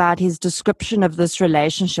things about his description of this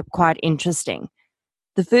relationship quite interesting.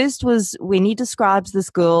 The first was when he describes this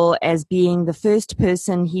girl as being the first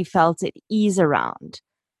person he felt at ease around.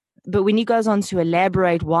 But when he goes on to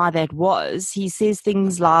elaborate why that was, he says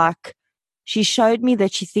things like, she showed me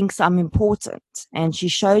that she thinks I'm important, and she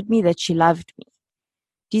showed me that she loved me.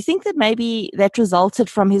 Do you think that maybe that resulted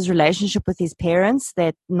from his relationship with his parents,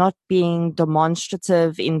 that not being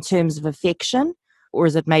demonstrative in terms of affection, or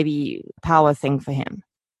is it maybe a power thing for him?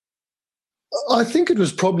 I think it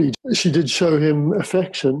was probably she did show him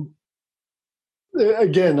affection.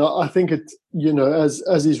 Again, I think it,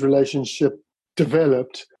 as his relationship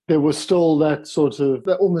developed, there was still that sort of,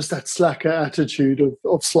 almost that slacker attitude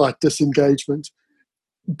of slight disengagement.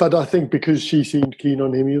 But I think because she seemed keen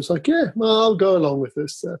on him, he was like, yeah, well, I'll go along with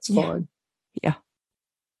this. That's fine. Yeah.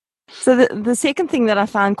 So the second thing that I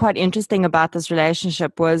found quite interesting about this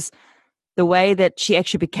relationship was the way that she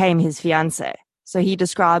actually became his fiancée. So he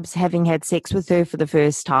describes having had sex with her for the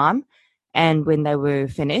first time. And when they were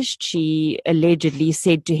finished, she allegedly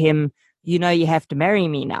said to him, you have to marry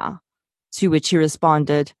me now. To which he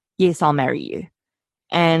responded, yes, I'll marry you.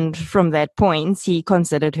 And from that point, he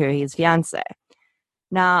considered her his fiancée.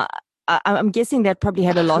 Now, I'm guessing that probably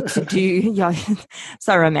had a lot to do. Yeah,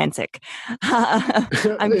 so romantic.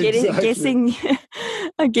 I'm guessing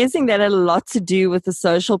that had a lot to do with the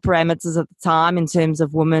social parameters at the time in terms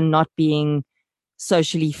of women not being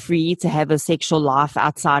socially free to have a sexual life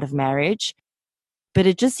outside of marriage. But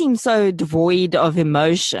it just seems so devoid of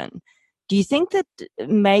emotion. Do you think that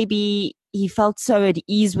maybe he felt so at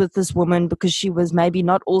ease with this woman because she was maybe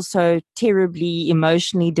not also terribly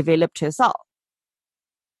emotionally developed herself?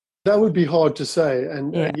 That would be hard to say.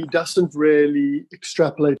 And he doesn't really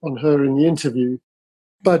extrapolate on her in the interview.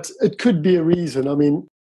 But it could be a reason. I mean,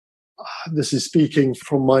 this is speaking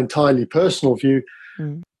from my entirely personal view.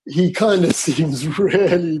 He kind of seems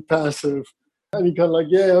really passive. And he kind of like,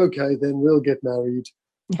 yeah, okay, then we'll get married.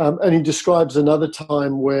 And he describes another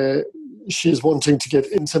time where she's wanting to get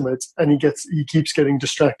intimate and he keeps getting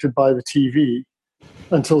distracted by the TV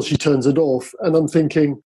until she turns it off. And I'm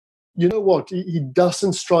thinking, you know what? He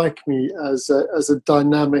doesn't strike me as a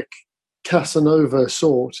dynamic Casanova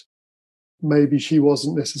sort. Maybe she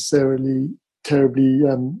wasn't necessarily terribly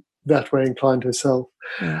that way inclined herself.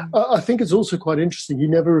 Yeah. I think it's also quite interesting. He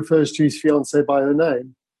never refers to his fiancée by her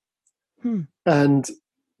name. And,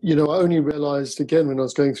 I only realized again when I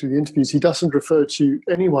was going through the interviews, he doesn't refer to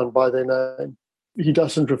anyone by their name. He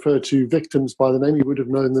doesn't refer to victims by the name. He would have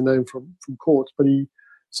known the name from court. But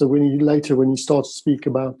when he starts to speak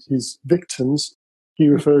about his victims, he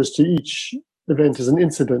refers to each event as an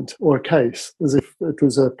incident or a case, as if it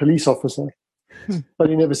was a police officer. But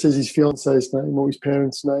he never says his fiancée's name or his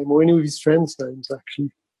parents' name or any of his friends' names,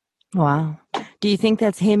 actually. Wow. Do you think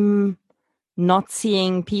that's him not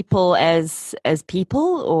seeing people as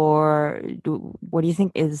people, or what do you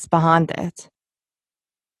think is behind that?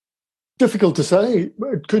 Difficult to say.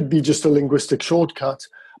 It could be just a linguistic shortcut.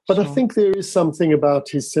 But sure. I think there is something about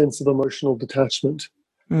his sense of emotional detachment.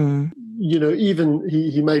 Even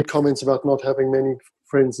he made comments about not having many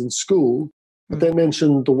friends in school. But they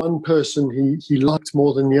mentioned the one person he liked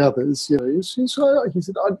more than the others. He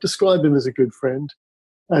said, I'd describe him as a good friend.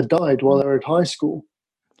 Died while they were at high school.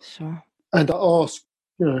 Sure. And I asked,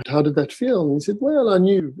 how did that feel? And he said, well, I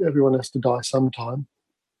knew everyone has to die sometime.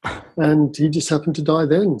 And he just happened to die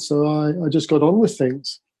then. So I just got on with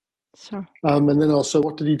things. Sure. And then also,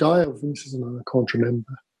 what did he die of? And he says, no, I can't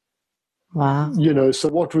remember. Wow. So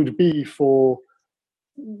what would it be for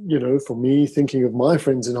me thinking of my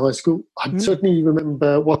friends in high school? I'd certainly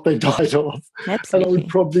remember what they died of. Absolutely. And I would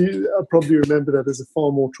probably remember that as a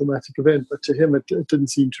far more traumatic event. But to him, it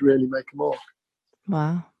didn't seem to really make a mark.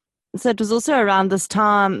 Wow. So it was also around this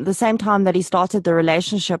time, the same time that he started the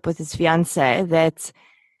relationship with his fiancée, that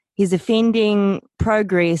his offending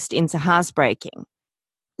progressed into housebreaking.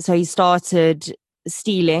 So he started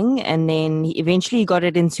stealing, and then he eventually got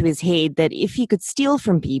it into his head that if he could steal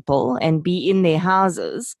from people and be in their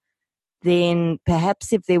houses, then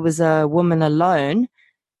perhaps if there was a woman alone,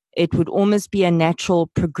 it would almost be a natural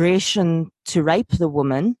progression to rape the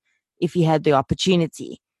woman if he had the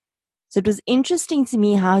opportunity. So it was interesting to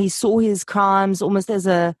me how he saw his crimes almost as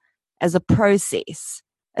a process,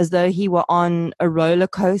 as though he were on a roller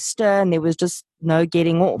coaster and there was just no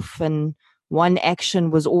getting off, and one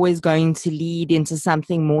action was always going to lead into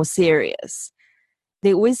something more serious.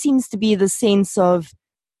 There always seems to be the sense of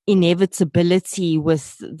inevitability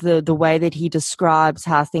with the way that he describes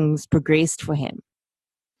how things progressed for him.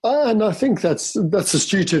 And I think that's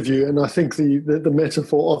astute of you, and I think the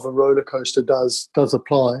metaphor of a roller coaster does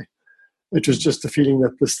apply. It was just the feeling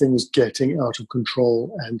that this thing was getting out of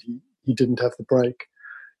control and he didn't have the brake.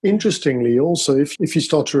 Interestingly, also, if you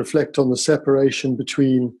start to reflect on the separation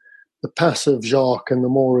between the passive Jacques and the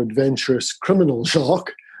more adventurous criminal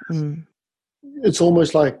Jacques, it's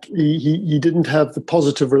almost like he didn't have the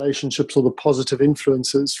positive relationships or the positive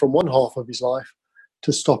influences from one half of his life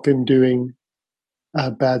to stop him doing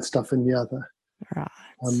bad stuff in the other. Right.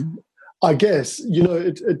 I guess,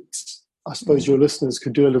 I suppose your listeners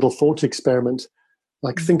could do a little thought experiment.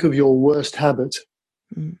 Like, think of your worst habit,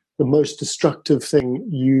 the most destructive thing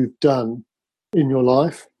you've done in your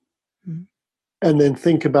life, and then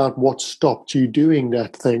think about what stopped you doing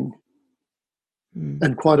that thing.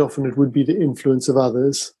 And quite often it would be the influence of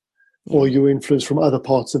others or your influence from other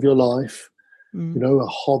parts of your life, a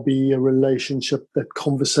hobby, a relationship, that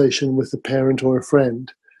conversation with a parent or a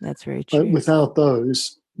friend. That's very true. But without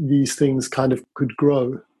those, these things kind of could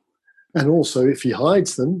grow. And also, if he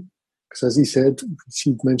hides them, because as he said,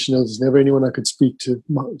 he mentioned there's never anyone I could speak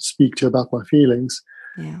to about my feelings.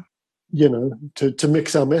 Yeah. To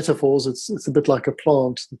mix our metaphors, it's a bit like a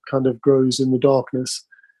plant that kind of grows in the darkness,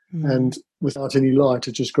 and without any light,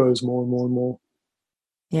 it just grows more and more and more.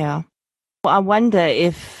 Yeah. Well, I wonder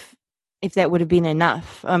if that would have been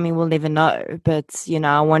enough. I mean, we'll never know, but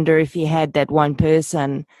I wonder if he had that one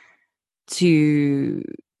person to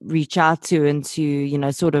reach out to and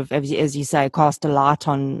to, sort of, as you say, cast a light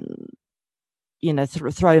on,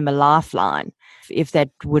 throw him a lifeline, if that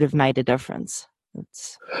would have made a difference.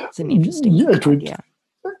 It's an interesting idea.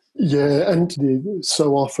 Yeah, and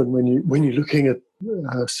so often when you're looking at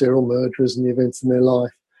serial murderers and the events in their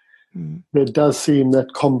life, there does seem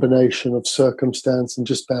that combination of circumstance and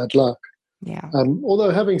just bad luck. Yeah.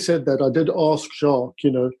 Although having said that, I did ask Jacques,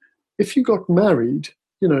 if you got married,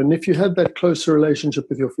 and if you had that closer relationship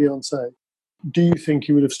with your fiancée, do you think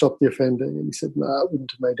you would have stopped the offending? And he said, no, it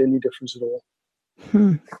wouldn't have made any difference at all.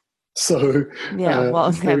 So, yeah,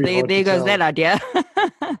 well, there goes that idea.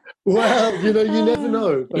 Well, you never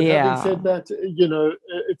know. But having Yeah. said that,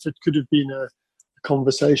 if it could have been a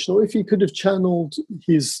conversation, or if he could have channeled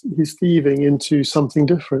his thieving into something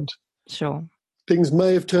different, Sure. things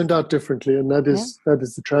may have turned out differently. And that is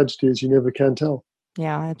the tragedy, is you never can tell.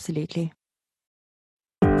 Yeah, absolutely.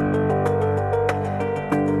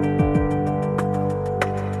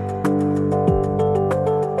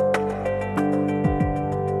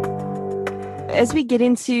 As we get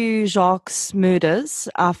into Jacques' murders,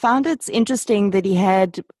 I found it's interesting that he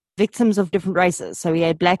had victims of different races. So he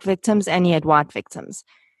had black victims and he had white victims.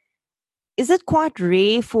 Is it quite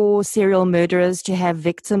rare for serial murderers to have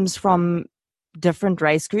victims from different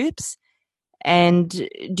race groups? And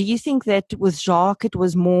do you think that with Jacques, it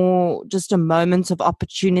was more just a moment of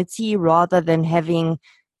opportunity rather than having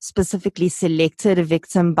specifically selected a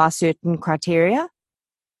victim by certain criteria?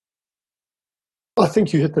 I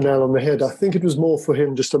think you hit the nail on the head. I think it was more for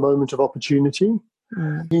him just a moment of opportunity.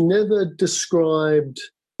 He never described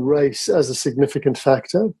race as a significant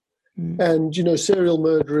factor. And, serial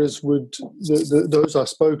murderers would, those I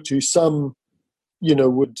spoke to, some,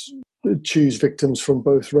 would choose victims from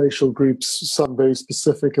both racial groups, some very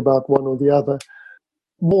specific about one or the other.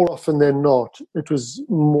 More often than not, it was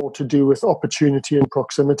more to do with opportunity and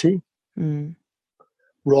proximity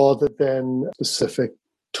rather than specific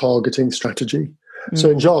targeting strategy.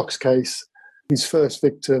 So in Jacques' case, his first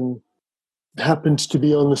victim happened to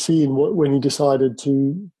be on the scene when he decided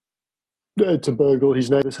to burgle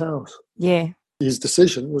his neighbor's house. Yeah. His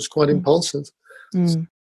decision was quite impulsive.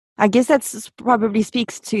 I guess that's probably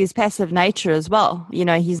speaks to his passive nature as well.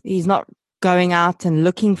 He's not going out and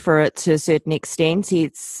looking for it to a certain extent.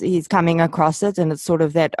 He's coming across it, and it's sort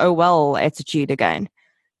of that "oh well" attitude again.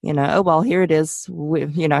 Oh well, here it is.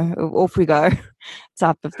 Off we go,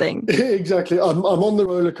 type of thing. Exactly. I'm on the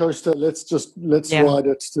roller coaster. Let's ride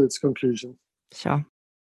it to its conclusion. Sure.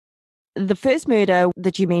 The first murder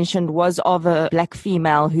that you mentioned was of a black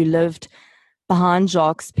female who lived behind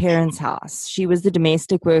Jacques' parents' house. She was the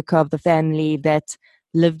domestic worker of the family that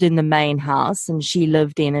lived in the main house, and she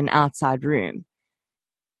lived in an outside room.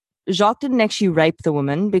 Jacques didn't actually rape the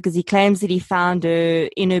woman because he claims that he found her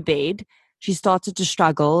in her bed. She started to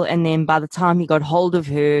struggle, and then by the time he got hold of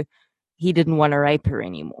her, he didn't want to rape her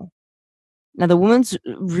anymore. Now, the woman's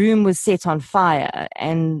room was set on fire,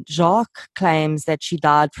 and Jacques claims that she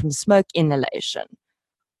died from smoke inhalation.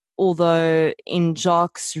 Although in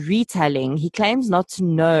Jacques' retelling, he claims not to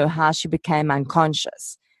know how she became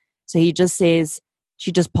unconscious. So he just says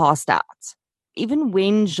she just passed out. Even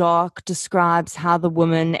when Jacques describes how the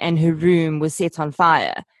woman and her room was set on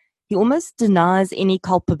fire, he almost denies any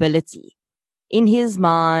culpability. In his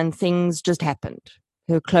mind, things just happened.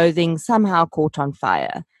 Her clothing somehow caught on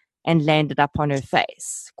fire and landed up on her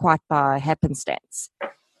face, quite by happenstance.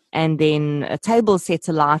 And then a table set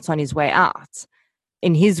alight on his way out.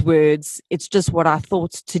 In his words, it's just what I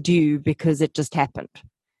thought to do because it just happened.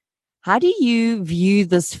 How do you view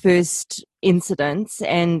this first incident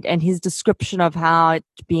and his description of how it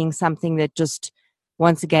being something that just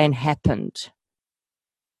once again happened?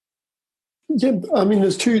 Yeah, I mean,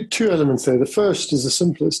 there's two elements there. The first is the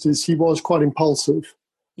simplest, is he was quite impulsive.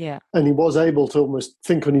 Yeah. And he was able to almost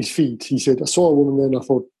think on his feet. He said, I saw a woman then, I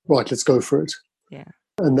thought, right, let's go for it. Yeah.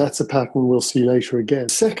 And that's a pattern we'll see later again.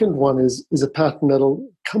 Second one is a pattern that'll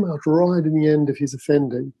come out right in the end of his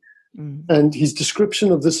offending. And his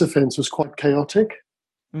description of this offense was quite chaotic.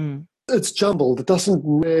 It's jumbled. It doesn't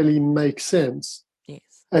really make sense. Yes.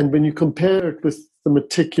 And when you compare it with the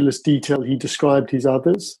meticulous detail he described his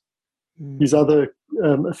others, his other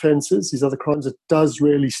offences, his other crimes, it does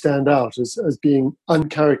really stand out as being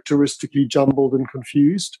uncharacteristically jumbled and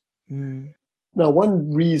confused. Now,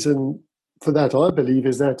 one reason for that, I believe,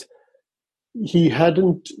 is that he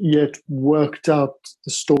hadn't yet worked out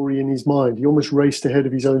the story in his mind. He almost raced ahead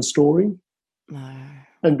of his own story. No.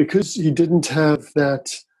 And because he didn't have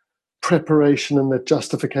that preparation and that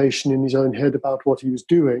justification in his own head about what he was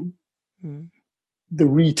doing, the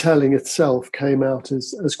retelling itself came out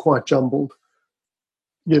as quite jumbled.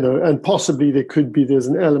 And possibly there's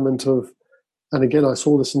an element of, and again, I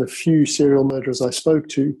saw this in a few serial murderers I spoke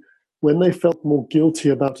to, when they felt more guilty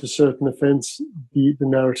about a certain offense, the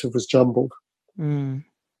narrative was jumbled. And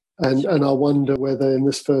I wonder whether in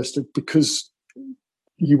this first, because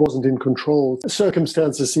he wasn't in control,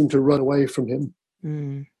 circumstances seemed to run away from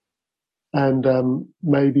him. And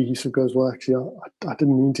maybe he sort of goes, well, actually, I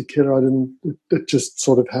didn't mean to kill her. It just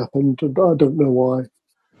sort of happened. And I don't know why.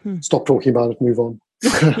 Stop talking about it, move on.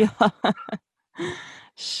 Yeah.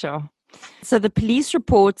 Sure. So the police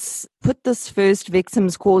reports put this first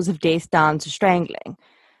victim's cause of death down to strangling.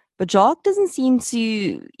 But Jacques doesn't seem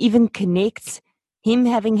to even connect him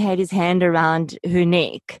having had his hand around her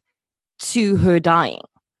neck to her dying.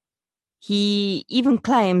 He even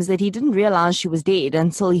claims that he didn't realize she was dead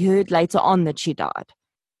until he heard later on that she died.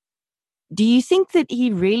 Do you think that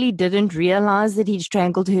he really didn't realize that he'd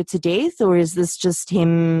strangled her to death? Or is this just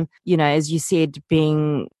him, as you said,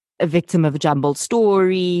 being a victim of a jumbled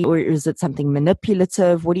story? Or is it something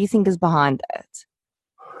manipulative? What do you think is behind that?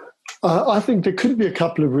 I think there could be a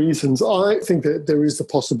couple of reasons. I think that there is the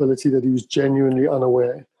possibility that he was genuinely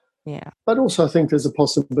unaware. Yeah. But also I think there's a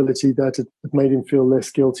possibility that it made him feel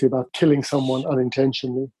less guilty about killing someone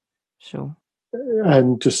unintentionally. Sure.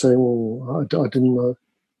 And just saying, well, I didn't know.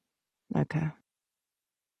 Okay.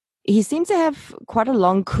 He seemed to have quite a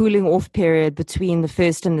long cooling off period between the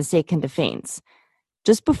first and the second offense.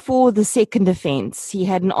 Just before the second offense, he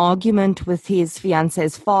had an argument with his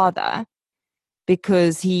fiance's father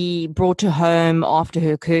because he brought her home after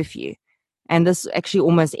her curfew. And this actually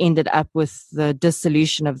almost ended up with the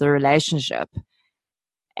dissolution of the relationship.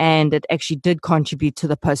 And it actually did contribute to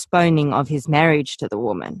the postponing of his marriage to the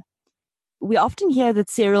woman. We often hear that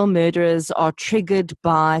serial murderers are triggered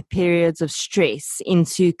by periods of stress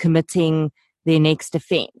into committing their next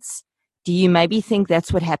offense. Do you maybe think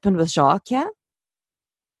that's what happened with Jacques here?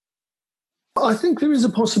 I think there is a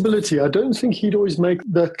possibility. I don't think he'd always make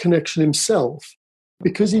that connection himself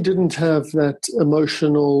because he didn't have that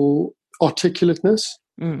emotional articulateness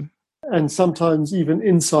and sometimes even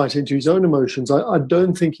insight into his own emotions. I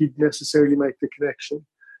don't think he'd necessarily make the connection.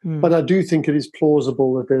 But I do think it is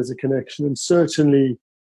plausible that there's a connection. And certainly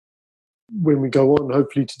when we go on,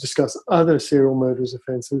 hopefully to discuss other serial murders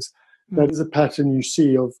offences, that is a pattern you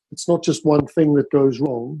see of it's not just one thing that goes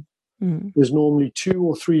wrong. There's normally 2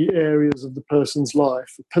 or 3 areas of the person's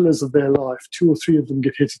life, the pillars of their life, 2 or 3 of them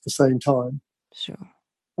get hit at the same time. Sure.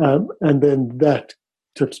 And then that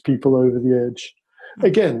tips people over the edge.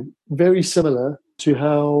 Again, very similar to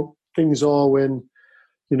how things are when,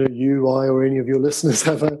 you, I, or any of your listeners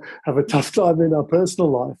have a tough time in our personal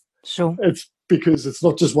life. Sure. It's because it's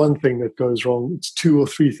not just one thing that goes wrong. It's 2 or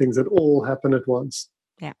 3 things that all happen at once.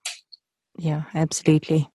 Yeah. Yeah,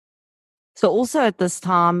 absolutely. So also at this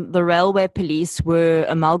time, the railway police were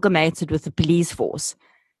amalgamated with the police force,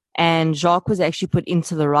 and Jacques was actually put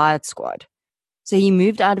into the riot squad. So he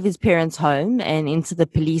moved out of his parents' home and into the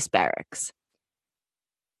police barracks.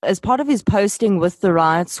 As part of his posting with the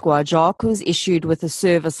riot squad, Jacques was issued with a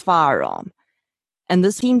service firearm, and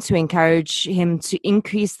this seemed to encourage him to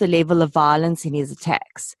increase the level of violence in his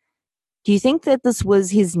attacks. Do you think that this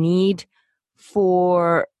was his need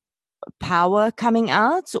for power coming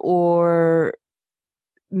out, or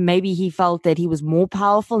maybe he felt that he was more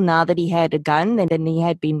powerful now that he had a gun than he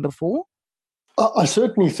had been before? I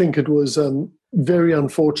certainly think it was very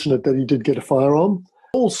unfortunate that he did get a firearm.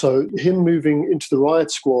 Also, him moving into the riot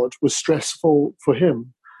squad was stressful for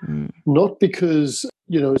him, not because,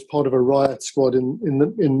 as part of a riot squad in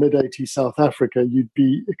mid-80s South Africa, you'd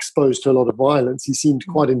be exposed to a lot of violence. He seemed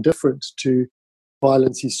quite indifferent to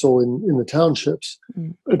violence he saw in the townships.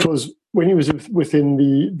 It was when he was within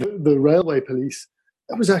the railway police,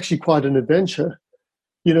 that was actually quite an adventure.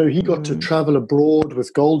 He got to travel abroad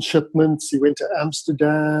with gold shipments. He went to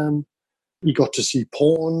Amsterdam. He got to see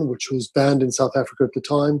porn, which was banned in South Africa at the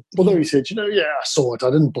time. Although he said, I saw it. I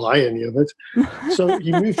didn't buy any of it. So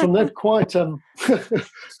he moved from that quite...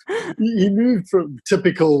 he moved from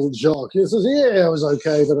typical Jacques. He says, I was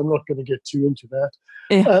okay, but I'm not going to get too into that.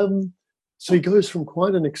 Yeah. So he goes from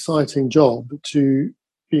quite an exciting job to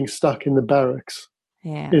being stuck in the barracks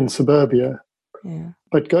in suburbia. Yeah.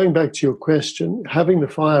 But going back to your question, having the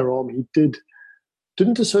firearm, he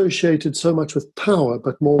didn't associate it so much with power,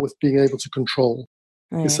 but more with being able to control.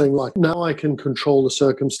 Right. He's saying, now I can control the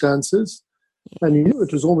circumstances. Yes. And he knew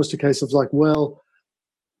it was almost a case of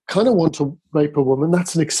kind of want to rape a woman.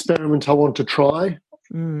 That's an experiment I want to try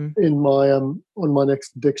in my on my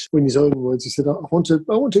next addiction. In his own words, he said, I want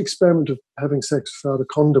to experiment of having sex without a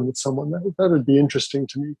condom with someone. That would be interesting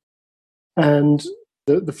to me. And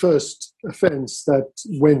the first offense that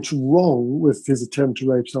went wrong with his attempt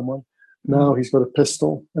to rape someone, now he's got a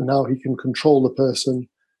pistol, and now he can control the person,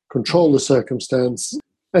 control the circumstance,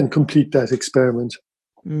 and complete that experiment.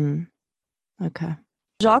 Okay.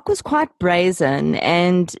 Jacques was quite brazen,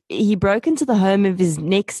 and he broke into the home of his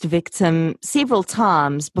next victim several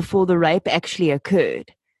times before the rape actually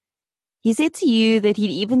occurred. He said to you that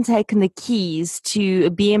he'd even taken the keys to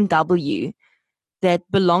a BMW that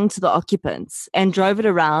belonged to the occupants and drove it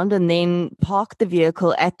around and then parked the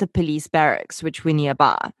vehicle at the police barracks, which were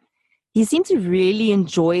nearby. He seemed to really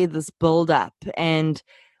enjoy this build-up and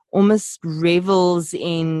almost revels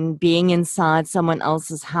in being inside someone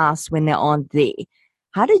else's house when they aren't there.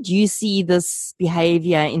 How did you see this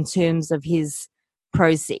behavior in terms of his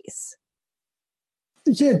process?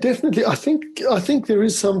 Yeah, definitely. I think there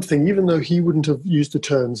is something, even though he wouldn't have used the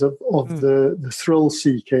terms of the thrill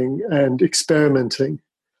seeking and experimenting,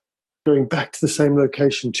 going back to the same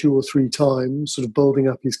location 2 or 3 times, sort of building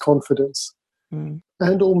up his confidence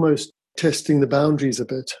and almost testing the boundaries a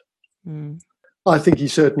bit. I think he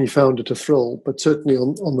certainly found it a thrill, but certainly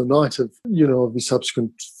on the night of, of his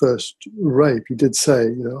subsequent first rape, he did say,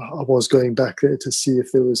 I was going back there to see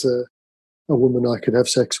if there was a woman I could have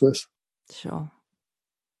sex with. Sure.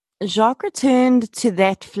 Jacques returned to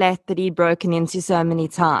that flat that he'd broken into so many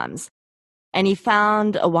times, and he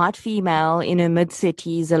found a white female in her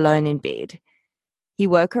mid-30s alone in bed. He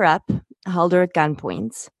woke her up, held her at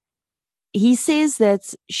gunpoint. He says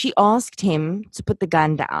that she asked him to put the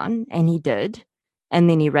gun down, and he did, and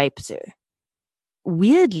then he raped her.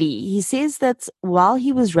 Weirdly, he says that while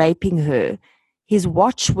he was raping her, his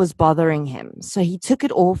watch was bothering him, so he took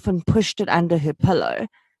it off and pushed it under her pillow,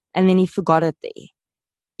 and then he forgot it there.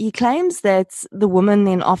 He claims that the woman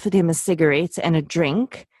then offered him a cigarette and a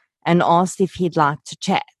drink and asked if he'd like to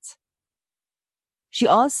chat. She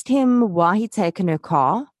asked him why he'd taken her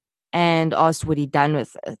car and asked what he'd done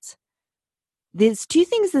with it. There's 2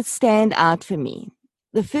 things that stand out for me.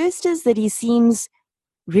 The first is that he seems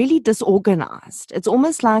really disorganized. It's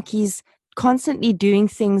almost like he's constantly doing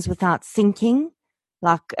things without thinking,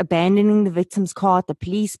 like abandoning the victim's car at the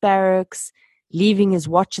police barracks, leaving his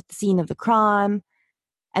watch at the scene of the crime.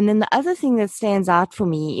 And then the other thing that stands out for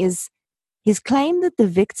me is his claim that the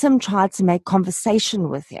victim tried to make conversation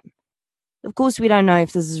with him. Of course, we don't know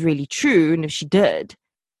if this is really true, and if she did,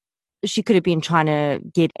 she could have been trying to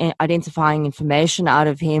get identifying information out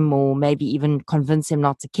of him or maybe even convince him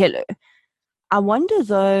not to kill her. I wonder,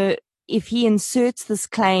 though, if he inserts this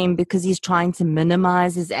claim because he's trying to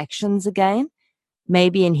minimize his actions again.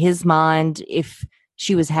 Maybe in his mind, if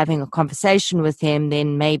she was having a conversation with him,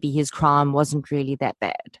 then maybe his crime wasn't really that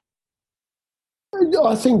bad.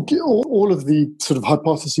 I think all of the sort of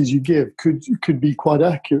hypotheses you give could be quite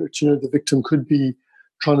accurate. The victim could be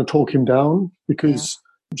trying to talk him down because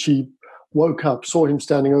she woke up, saw him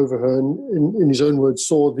standing over her, and in his own words,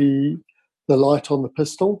 saw the light on the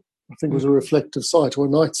pistol. I think it was a reflective sight or a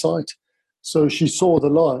night sight. So she saw the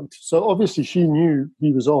light. So obviously she knew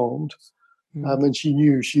he was armed. And she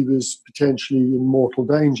knew she was potentially in mortal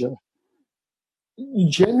danger.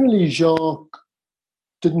 Generally, Jacques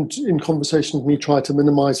didn't, in conversation with me, try to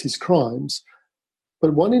minimize his crimes.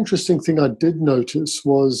 But one interesting thing I did notice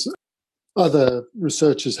was other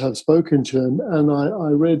researchers have spoken to him, and I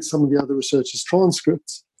read some of the other researchers'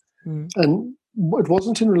 transcripts. And it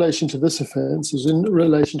wasn't in relation to this offense, it was in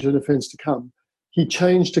relation to an offense to come. He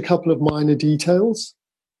changed a couple of minor details.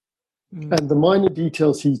 And the minor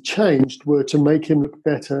details he changed were to make him look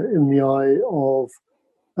better in the eye of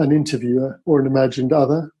an interviewer or an imagined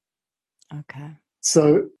other. Okay.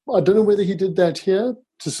 So I don't know whether he did that here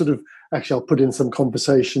to sort of, actually I'll put in some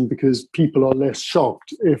conversation because people are less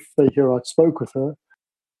shocked if they hear I spoke with her.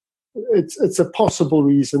 It's a possible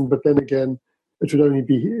reason, but then again, it would only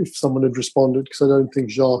be if someone had responded, because I don't think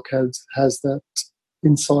Jacques has that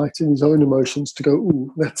insight in his own emotions to go,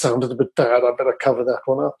 ooh, that sounded a bit bad, I better cover that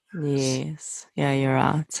one up. Yes. Yeah, you're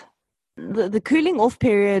right. The cooling off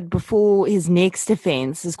period before his next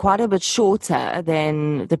offense is quite a bit shorter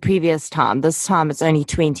than the previous time. This time it's only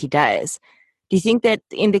 20 days. Do you think that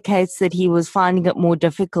indicates that he was finding it more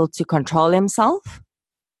difficult to control himself?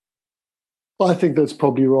 I think that's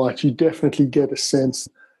probably right. You definitely get a sense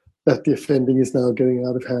that the offending is now getting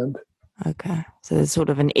out of hand. Okay. So there's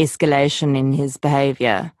sort of an escalation in his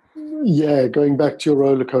behavior. Yeah, going back to your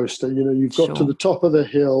roller coaster, you've got to the top of the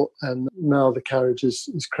hill and now the carriage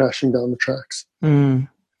is crashing down the tracks.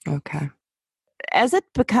 Okay. As it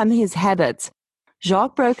became his habit,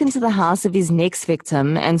 Jacques broke into the house of his next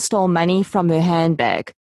victim and stole money from her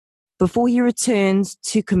handbag before he returned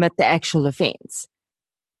to commit the actual offense.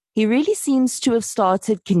 He really seems to have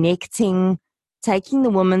started connecting taking the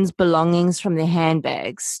woman's belongings from their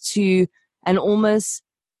handbags to an almost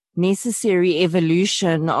necessary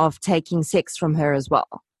evolution of taking sex from her as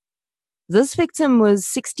well. This victim was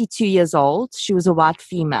 62 years old. She was a white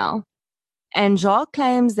female. And Jacques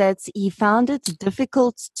claims that he found it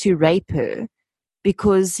difficult to rape her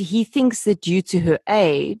because he thinks that due to her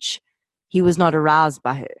age, he was not aroused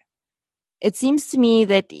by her. It seems to me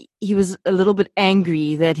that he was a little bit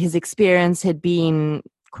angry that his experience had been,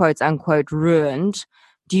 quote unquote, ruined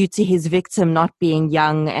due to his victim not being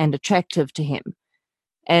young and attractive to him.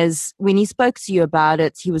 As when he spoke to you about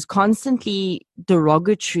it, he was constantly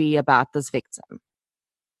derogatory about this victim.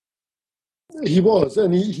 He was,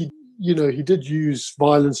 and he did use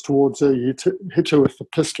violence towards her. He hit her with the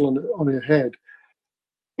pistol on her head.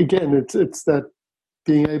 Again, it's that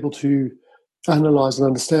being able to analyze and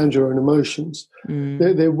understand your own emotions.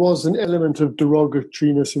 There was an element of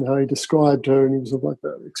derogatoriness in how he described her, and he was like,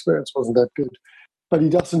 the experience wasn't that good. But he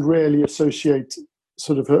doesn't really associate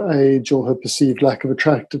sort of her age or her perceived lack of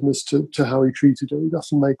attractiveness to how he treated her. He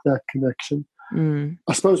doesn't make that connection.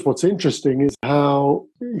 I suppose what's interesting is how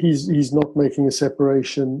he's not making a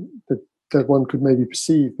separation that one could maybe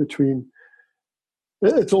perceive between.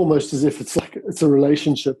 It's almost as if it's a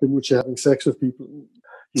relationship in which you're having sex with people.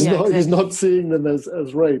 He's not seeing them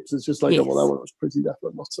as rapes. It's just like, yes. Oh, well, that one was pretty, that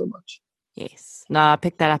one not so much. Yes. No, I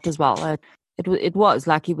picked that up as well. It was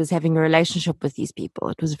like he was having a relationship with these people.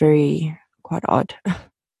 It was quite odd.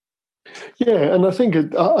 Yeah, and I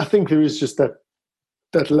think there is just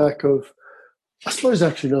that lack of, I suppose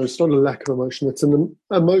actually, no, it's not a lack of emotion. It's an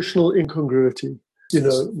emotional incongruity.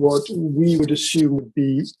 What we would assume would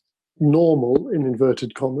be normal, in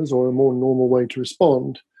inverted commas, or a more normal way to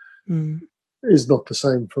respond is not the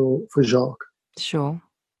same for Jacques. Sure.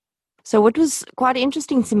 So what was quite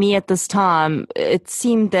interesting to me at this time, it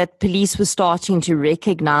seemed that police were starting to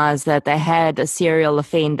recognize that they had a serial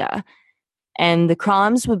offender, and the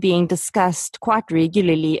crimes were being discussed quite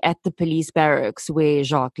regularly at the police barracks where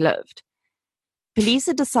Jacques lived. Police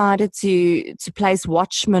had decided to place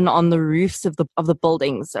watchmen on the roofs of the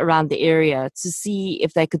buildings around the area to see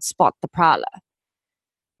if they could spot the prowler.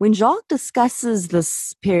 When Jacques discusses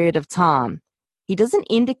this period of time, he doesn't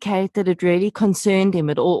indicate that it really concerned him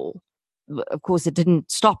at all. Of course, it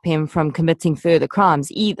didn't stop him from committing further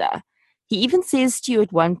crimes either. He even says to you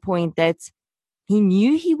at one point that he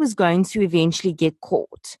knew he was going to eventually get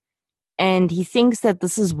caught. And he thinks that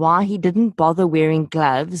this is why he didn't bother wearing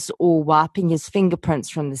gloves or wiping his fingerprints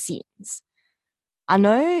from the scenes. I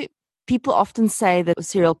know people often say that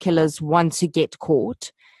serial killers want to get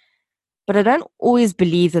caught, but I don't always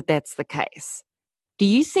believe that that's the case. Do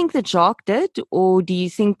you think that Jacques did, or do you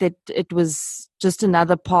think that it was just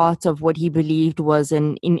another part of what he believed was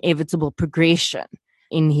an inevitable progression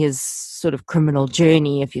in his sort of criminal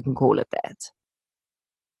journey, if you can call it that?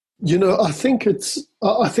 I think it's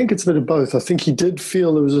a bit of both. I think he did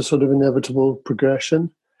feel there was a sort of inevitable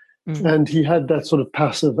progression, and he had that sort of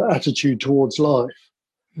passive attitude towards life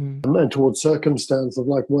and towards circumstance of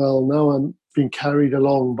like, well, now I'm being carried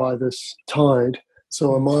along by this tide,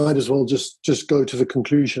 so I might as well just go to the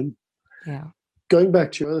conclusion. Yeah. Going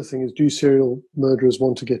back to your other thing is, do serial murderers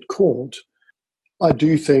want to get caught? I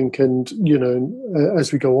do think, and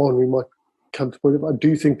as we go on, we might come to the point of, I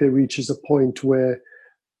do think there reaches a point where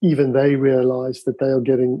even they realize that they are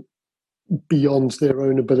getting beyond their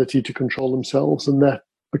own ability to control themselves, and that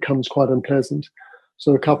becomes quite unpleasant.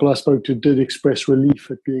 So a couple I spoke to did express relief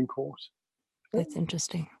at being caught. That's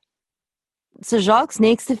interesting. So Jacques'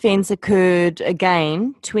 next offense occurred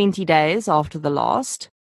again 20 days after the last.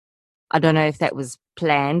 I don't know if that was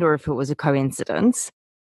planned or if it was a coincidence,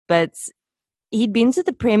 but he'd been to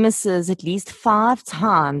the premises at least 5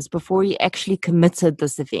 times before he actually committed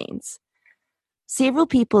this offense. Several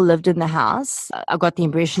people lived in the house. I got the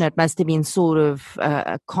impression it must have been sort of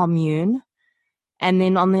a commune. And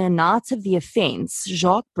then on the night of the offense,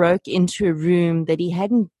 Jacques broke into a room that he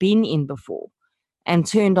hadn't been in before and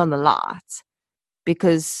turned on the light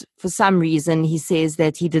because for some reason he says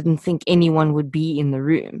that he didn't think anyone would be in the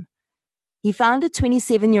room. He found a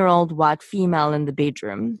 27-year-old white female in the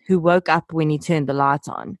bedroom who woke up when he turned the light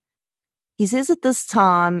on. He says at this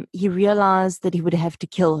time he realized that he would have to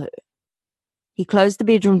kill her. He closed the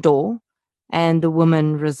bedroom door and the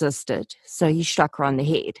woman resisted, so he struck her on the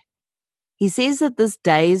head. He says that this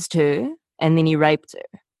dazed her and then he raped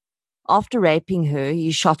her. After raping her,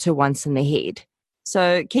 he shot her once in the head.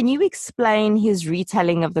 So can you explain his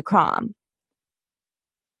retelling of the crime?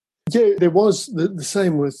 Yeah, there was the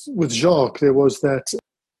same with Jacques. There was that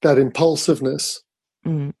impulsiveness,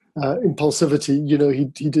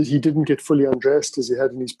 impulsivity. He didn't get fully undressed as he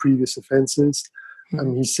had in his previous offences.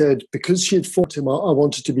 And he said, because she had fought him, I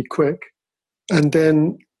wanted to be quick. And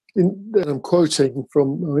then, I'm quoting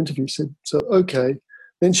from our interview, said, so, okay.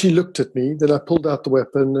 Then she looked at me, then I pulled out the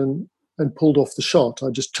weapon and pulled off the shot. I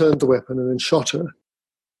just turned the weapon and then shot her.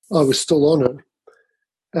 I was still on her.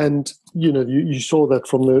 And, you saw that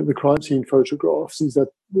from the crime scene photographs, is that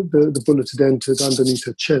the bullet had entered underneath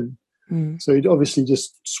her chin. So he'd obviously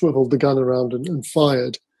just swiveled the gun around and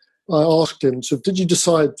fired. I asked him, so did you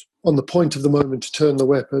decide on the point of the moment to turn the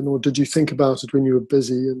weapon, or did you think about it when you were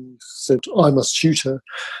busy and said, I must shoot her?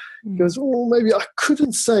 He goes, oh, maybe I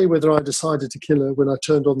couldn't say whether I decided to kill her when I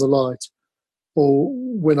turned on the light or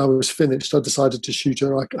when I was finished, I decided to shoot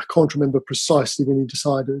her. I can't remember precisely when he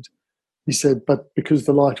decided. He said, but because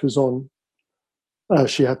the light was on,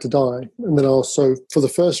 she had to die. And then also, for the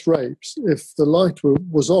first rapes, if the light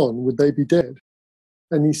was on, would they be dead?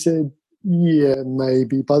 And he said, yeah,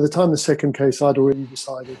 maybe. By the time the second case, I'd already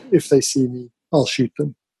decided, if they see me, I'll shoot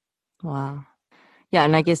them. Wow. Yeah,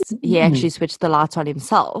 and I guess he actually switched the light on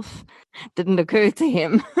himself. Didn't occur to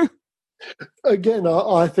him. Again,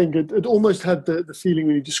 I think it almost had the feeling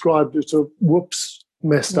when he described it of, whoops,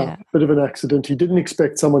 messed up, bit of an accident. He didn't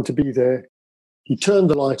expect someone to be there. He turned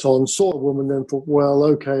the light on, saw a woman, then thought, well,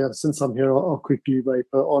 okay, since I'm here, I'll quickly rape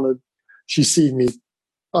her. She's seen me,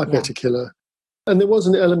 I better kill her. And there was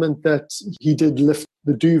an element that he did lift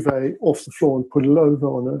the duvet off the floor and put it over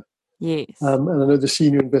on her. Yes. And I know the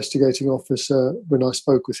senior investigating officer, when I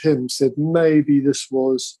spoke with him, said maybe this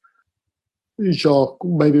was Jacques,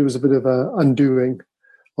 maybe it was a bit of an undoing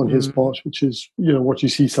on his part, which is, what you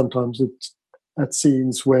see sometimes at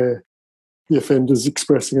scenes where the offender's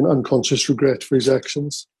expressing an unconscious regret for his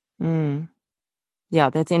actions. Yeah,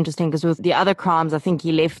 that's interesting, because with the other crimes, I think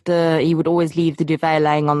he would always leave the duvet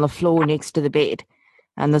laying on the floor next to the bed.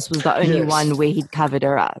 And this was the only one where he'd covered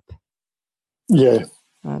her up. Yeah.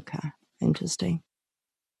 Okay, interesting.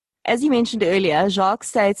 As you mentioned earlier, Jacques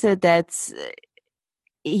stated that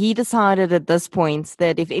he decided at this point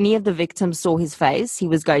that if any of the victims saw his face, he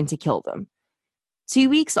was going to kill them. 2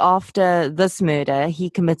 weeks after this murder,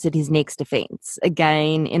 he committed his next offense,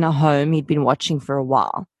 again in a home he'd been watching for a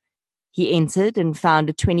while. He entered and found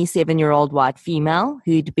a 27-year-old white female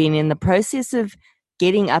who'd been in the process of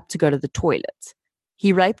getting up to go to the toilet.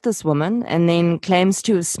 He raped this woman and then claims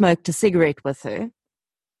to have smoked a cigarette with her.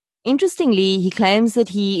 Interestingly, he claims that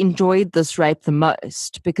he enjoyed this rape the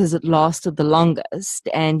most because it lasted the longest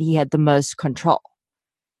and he had the most control.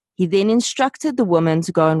 He then instructed the woman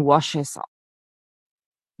to go and wash herself.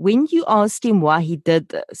 When you asked him why he did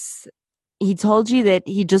this, he told you that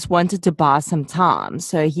he just wanted to buy some time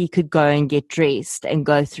so he could go and get dressed and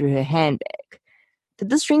go through her handbag.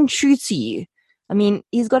 Did this ring true to you? I mean,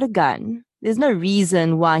 he's got a gun. There's no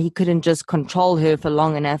reason why he couldn't just control her for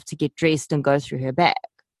long enough to get dressed and go through her bag.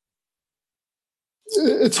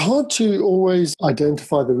 It's hard to always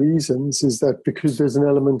identify the reasons, is that because there's an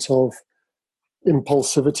element of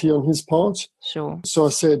impulsivity on his part. Sure. So I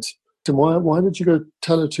said to him, why did you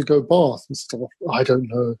tell her to go bath? And stuff? I don't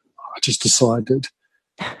know. I just decided.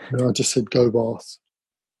 I just said go bath.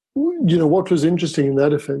 What was interesting in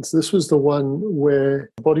that offence, this was the one where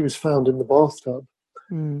the body was found in the bathtub,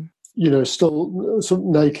 still sort of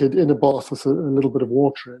naked in a bath with a little bit of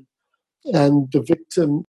water in. And the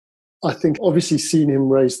victim, I think, obviously seen him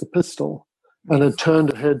raise the pistol and had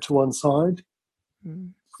turned her head to one side.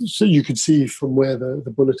 So you could see from where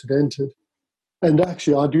the bullet had entered. And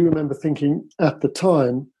actually, I do remember thinking at the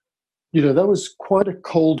time, that was quite a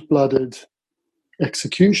cold-blooded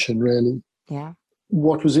execution, really. Yeah.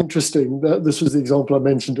 What was interesting, this was the example I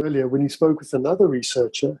mentioned earlier, when he spoke with another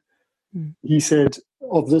researcher, he said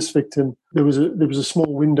of this victim, there was a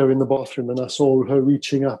small window in the bathroom and I saw her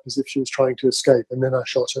reaching up as if she was trying to escape, and then I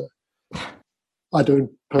shot her. I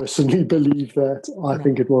don't personally believe that. I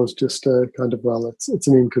think it was just a kind of, it's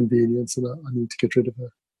an inconvenience and I need to get rid of her.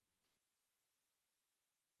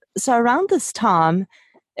 So around this time,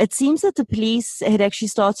 it seems that the police had actually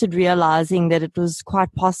started realizing that it was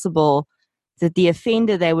quite possible that the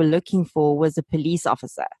offender they were looking for was a police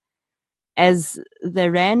officer, as they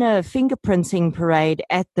ran a fingerprinting parade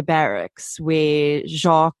at the barracks where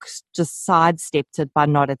Jacques just sidestepped it by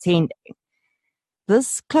not attending.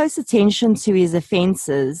 This close attention to his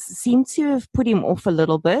offences seemed to have put him off a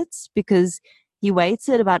little bit, because he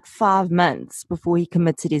waited about 5 months before he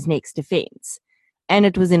committed his next offence, and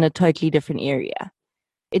it was in a totally different area.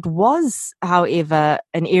 It was, however,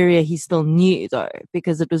 an area he still knew, though,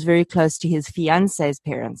 because it was very close to his fiancée's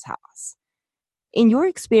parents' house. In your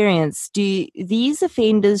experience, do these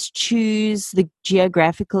offenders choose the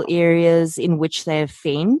geographical areas in which they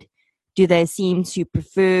offend? Do they seem to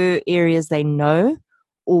prefer areas they know,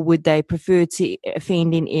 or would they prefer to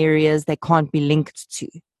offend in areas they can't be linked to?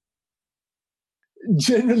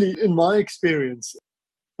 Generally, in my experience,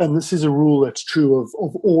 and this is a rule that's true of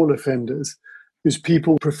all offenders, is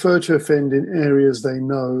people prefer to offend in areas they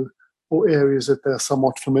know or areas that they're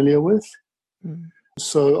somewhat familiar with.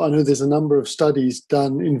 So I know there's a number of studies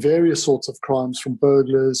done in various sorts of crimes, from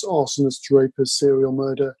burglars, arsonists, rapists, serial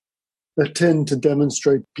murder, that tend to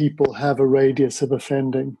demonstrate people have a radius of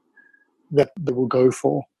offending that they will go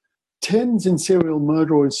for. Tens in serial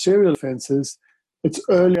murder or in serial offences, it's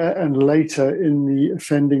earlier and later in the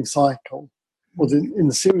offending cycle. Or in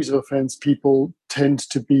the series of offence, people tend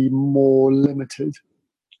to be more limited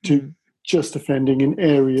to just offending in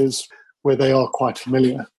areas where they are quite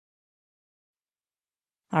familiar.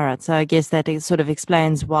 All right, so I guess that sort of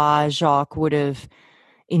explains why Jacques would have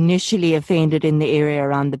initially offended in the area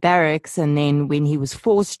around the barracks, and then when he was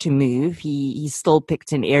forced to move, he still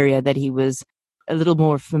picked an area that he was a little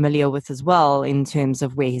more familiar with as well in terms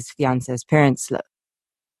of where his fiance's parents live.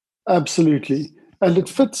 Absolutely. And it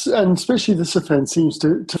fits, and especially this offence seems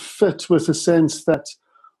to fit with a sense that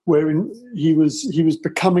wherein he was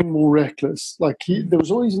becoming more reckless. Like there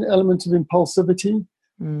was always an element of impulsivity,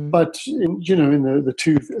 but in the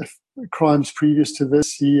two crimes previous to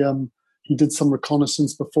this, he did some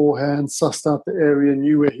reconnaissance beforehand, sussed out the area,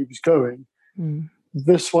 knew where he was going.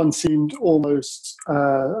 This one seemed almost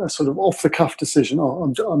a sort of off-the-cuff decision.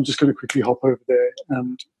 Oh, I'm just going to quickly hop over there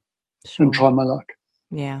and try my luck.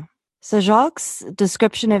 Yeah. So Jacques'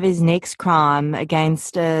 description of his next crime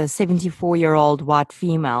against a 74-year-old white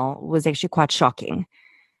female was actually quite shocking,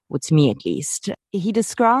 or to me at least. He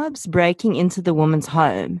describes breaking into the woman's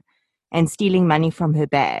home and stealing money from her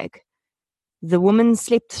bag. The woman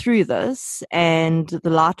slept through this and the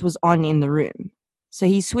light was on in the room. So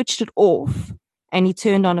he switched it off and he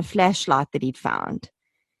turned on a flashlight that he'd found.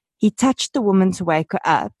 He touched the woman to wake her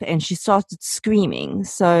up and she started screaming,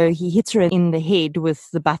 so he hit her in the head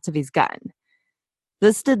with the butt of his gun.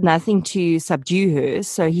 This did nothing to subdue her,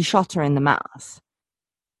 so he shot her in the mouth.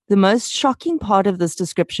 The most shocking part of this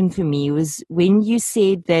description for me was when you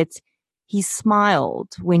said that he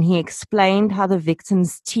smiled when he explained how the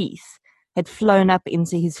victim's teeth had flown up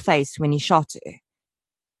into his face when he shot her.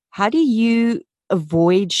 How do you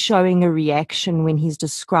avoid showing a reaction when he's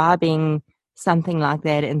describing something like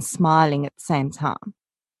that and smiling at the same time?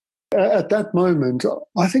 At that moment,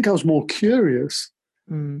 I think I was more curious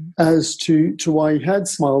as to why he had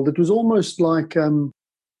smiled. It was almost like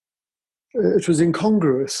it was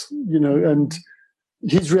incongruous, and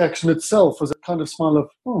his reaction itself was a kind of smile of,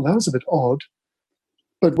 oh, that was a bit odd.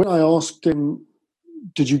 But when I asked him,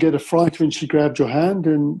 did you get a fright when she grabbed your hand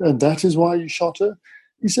and that is why you shot her?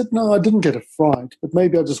 He said, no, I didn't get a fright, but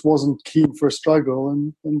maybe I just wasn't keen for a struggle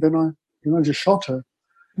and then I just shot her.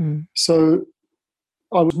 So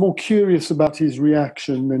I was more curious about his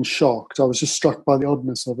reaction than shocked. I was just struck by the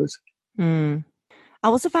oddness of it. I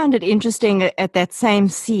also found it interesting at that same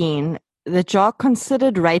scene that Jacques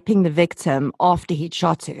considered raping the victim after he'd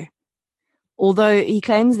shot her. Although he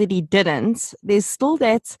claims that he didn't, there's still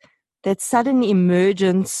that sudden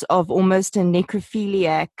emergence of almost a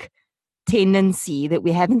necrophiliac tendency that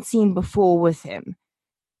we haven't seen before with him.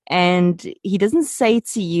 And he doesn't say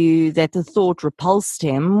to you that the thought repulsed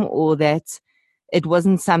him or that it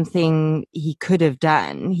wasn't something he could have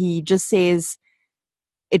done. He just says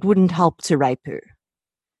it wouldn't help to rape her.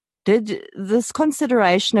 Did this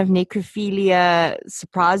consideration of necrophilia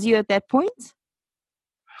surprise you at that point?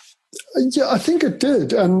 Yeah, I think it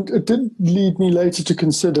did. And it did lead me later to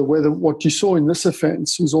consider whether what you saw in this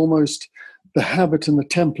offence was almost the habit and the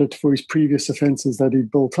template for his previous offences that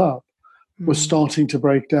he'd built up was starting to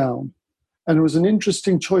break down. And it was an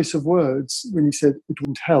interesting choice of words when he said it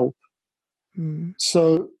wouldn't help.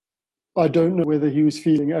 So I don't know whether he was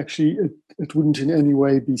feeling actually it wouldn't in any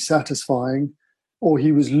way be satisfying, or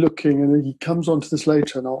he was looking, and he comes onto this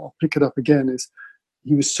later, and I'll pick it up again, is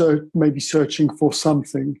he was maybe searching for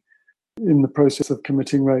something in the process of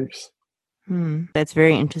committing rapes. That's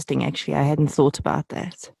very interesting, actually. I hadn't thought about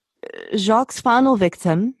that. Jacques' final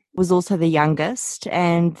victim was also the youngest,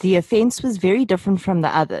 and the offence was very different from the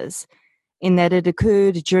others in that it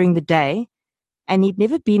occurred during the day, and he'd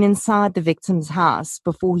never been inside the victim's house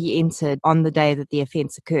before he entered on the day that the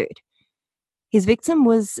offence occurred. His victim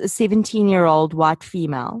was a 17-year-old white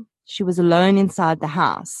female. She was alone inside the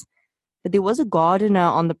house, but there was a gardener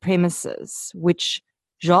on the premises, which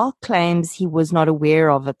Jacques claims he was not aware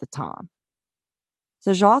of at the time.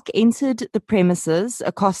 So Jacques entered the premises,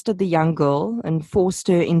 accosted the young girl, and forced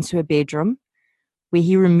her into a bedroom where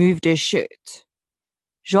he removed her shirt.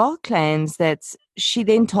 Jacques claims that she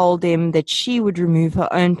then told him that she would remove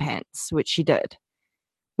her own pants, which she did.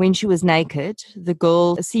 When she was naked, the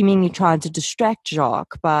girl seemingly tried to distract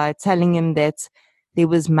Jacques by telling him that there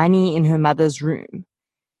was money in her mother's room.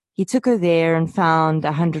 He took her there and found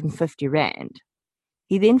 150 rand.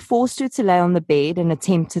 He then forced her to lay on the bed and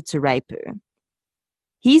attempted to rape her.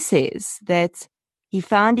 He says that he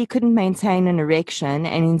found he couldn't maintain an erection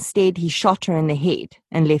and instead he shot her in the head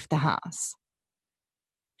and left the house.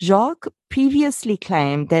 Jacques previously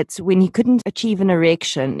claimed that when he couldn't achieve an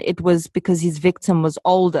erection, it was because his victim was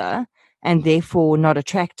older and therefore not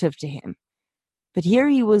attractive to him. But here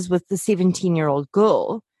he was with the 17-year-old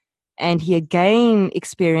girl, and he again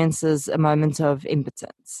experiences a moment of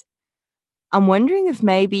impotence. I'm wondering if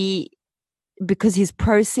maybe because his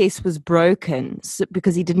process was broken, so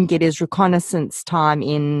because he didn't get his reconnaissance time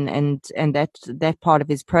in and that part of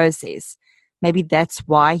his process, maybe that's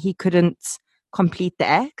why he couldn't complete the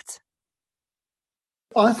act?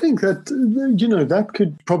 I think that, that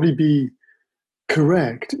could probably be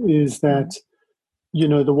correct, is that,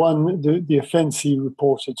 the offence he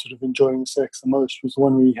reported sort of enjoying sex the most was the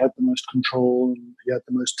one where he had the most control and he had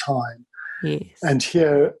the most time. Yes. And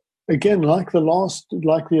here, again, like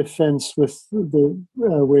the offence with the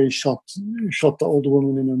where he shot the older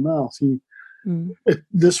woman in her mouth,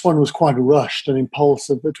 this one was quite rushed and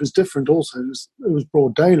impulsive. It was different also. It was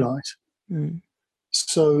broad daylight. Mm.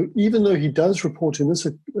 So even though he does report in this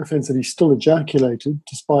offence that he still ejaculated,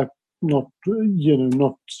 despite not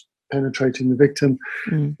penetrating the victim,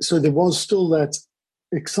 so there was still that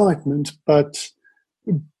excitement, but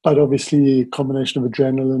obviously a combination of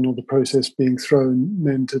adrenaline or the process being thrown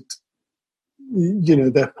meant that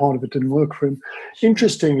that part of it didn't work for him.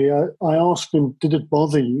 Interestingly, I asked him, did it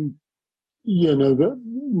bother you,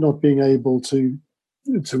 not being able to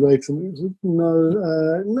rape them? He said,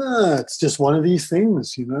 no, it's just one of these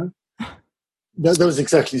things, That was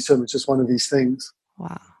exactly so. It's just one of these things.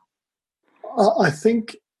 Wow. I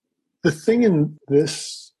think the thing in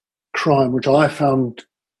this crime, which I found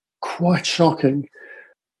quite shocking,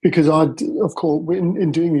 because of course,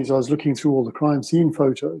 in doing these, I was looking through all the crime scene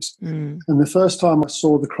photos. And the first time I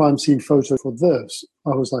saw the crime scene photo for this,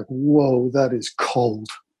 I was like, whoa, that is cold.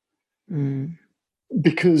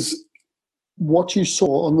 Because what you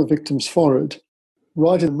saw on the victim's forehead,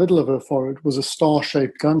 right in the middle of her forehead, was a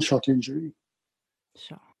star-shaped gunshot injury.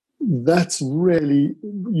 Sure. That's really,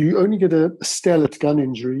 you only get a stellate gun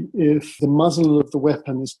injury if the muzzle of the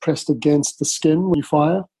weapon is pressed against the skin when you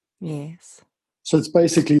fire. Yes. So it's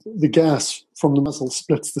basically the gas from the muzzle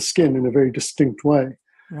splits the skin in a very distinct way.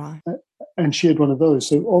 Right. And she had one of those.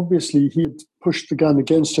 So obviously he had pushed the gun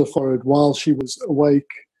against her forehead while she was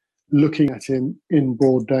awake, looking at him in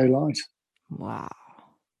broad daylight. Wow.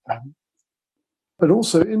 But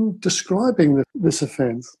also in describing this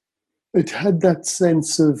offence, it had that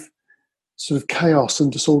sense of sort of chaos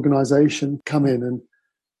and disorganization come in. And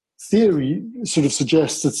theory sort of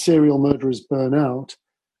suggests that serial murderers burn out.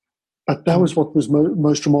 But that was what was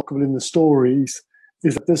most remarkable in the stories,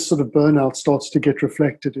 is that this sort of burnout starts to get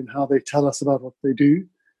reflected in how they tell us about what they do.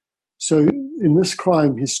 So in this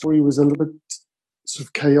crime, his story was a little bit sort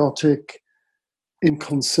of chaotic,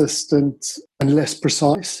 inconsistent, and less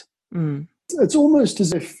precise. It's almost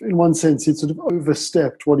as if, in one sense, he'd sort of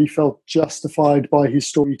overstepped what he felt justified by his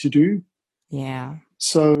story to do. Yeah.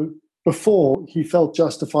 So before, he felt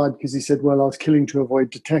justified because he said, well, I was killing to avoid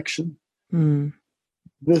detection.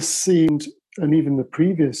 This seemed, and even the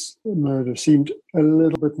previous murder seemed a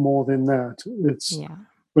little bit more than that. It's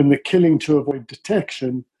when the killing to avoid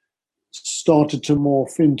detection started to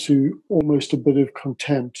morph into almost a bit of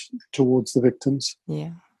contempt towards the victims.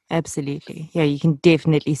 Yeah, absolutely. Yeah, you can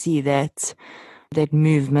definitely see that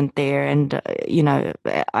movement there. And,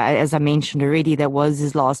 as I mentioned already, that was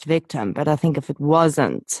his last victim. But I think if it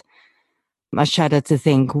wasn't, I shudder to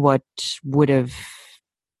think what would have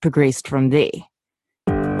progressed from there.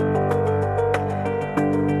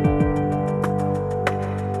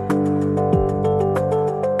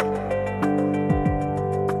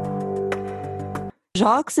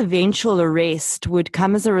 Jacques' eventual arrest would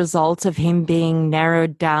come as a result of him being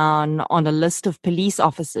narrowed down on a list of police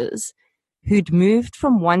officers who'd moved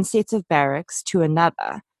from one set of barracks to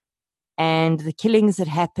another, and the killings had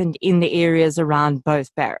happened in the areas around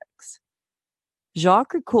both barracks.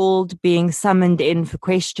 Jacques recalled being summoned in for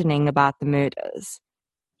questioning about the murders.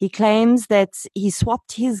 He claims that he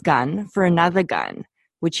swapped his gun for another gun,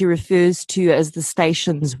 which he refers to as the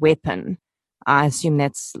station's weapon. I assume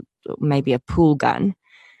that's maybe a pool gun,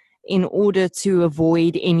 in order to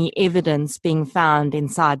avoid any evidence being found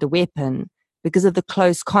inside the weapon because of the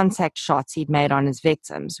close contact shots he'd made on his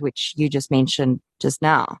victims, which you just mentioned just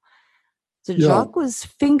now. So Jacques was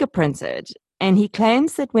fingerprinted, and he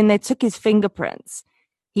claims that when they took his fingerprints,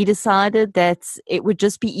 he decided that it would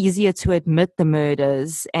just be easier to admit the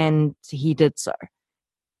murders, and he did so.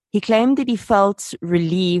 He claimed that he felt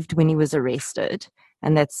relieved when he was arrested,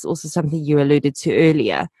 and that's also something you alluded to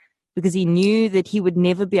earlier, because he knew that he would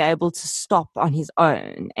never be able to stop on his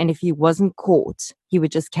own, and if he wasn't caught, he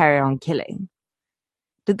would just carry on killing.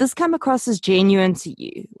 Did this come across as genuine to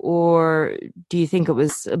you, or do you think it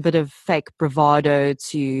was a bit of fake bravado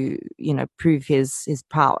to, prove his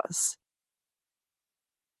prowess?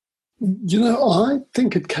 I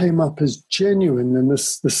think it came up as genuine, and the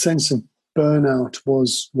sense of burnout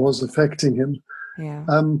was affecting him. Yeah.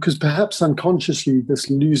 Because perhaps unconsciously, this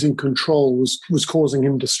losing control was causing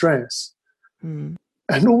him distress. Mm.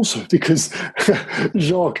 And also because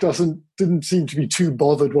Jacques didn't seem to be too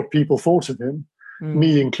bothered what people thought of him,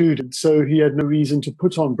 me included. So he had no reason to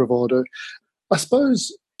put on bravado. I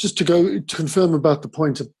suppose, just to confirm about the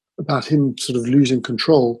point about him sort of losing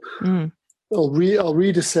control, I'll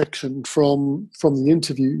read a section from the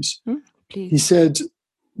interviews. Please. He said,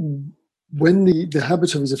 when the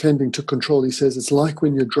habit of his offending took control, he says, it's like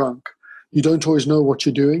when you're drunk. You don't always know what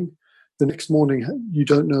you're doing. The next morning, you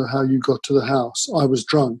don't know how you got to the house. I was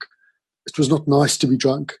drunk. It was not nice to be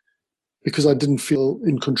drunk because I didn't feel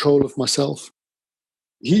in control of myself.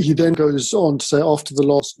 He then goes on to say, after the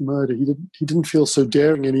last murder, he didn't feel so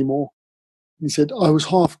daring anymore. He said, I was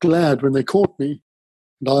half glad when they caught me.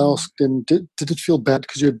 And I asked him, did it feel bad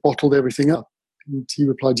because you had bottled everything up? And he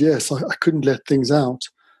replied, yes, I couldn't let things out.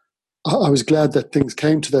 I was glad that things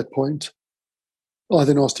came to that point. I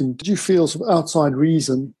then asked him, did you feel some outside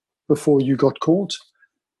reason before you got caught?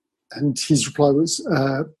 And his reply was,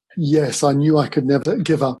 yes, I knew I could never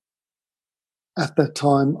give up. At that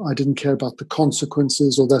time, I didn't care about the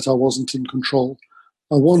consequences or that I wasn't in control.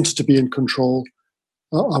 I wanted to be in control.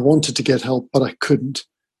 I wanted to get help, but I couldn't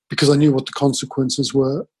because I knew what the consequences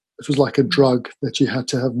were. It was like a drug that you had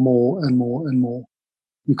to have more and more and more.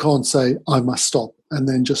 You can't say, I must stop, and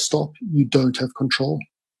then just stop. You don't have control.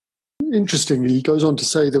 Interestingly, he goes on to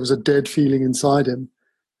say there was a dead feeling inside him.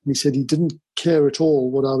 And he said he didn't care at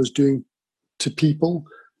all what I was doing to people.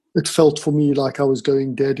 It felt for me like I was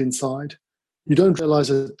going dead inside. You don't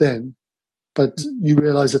realize it then, but you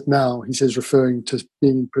realize it now, he says, referring to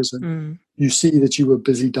being in prison. You see that you were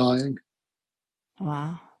busy dying.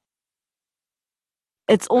 Wow.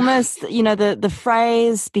 It's almost, the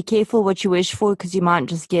phrase, be careful what you wish for because you might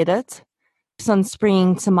just get it. On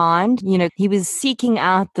springing to mind, he was seeking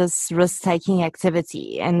out this risk-taking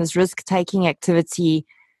activity, and this risk-taking activity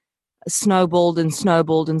snowballed and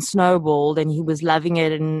snowballed and snowballed, and he was loving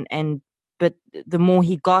it, but the more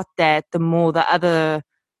he got that, the more the other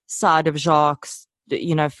side of Jacques,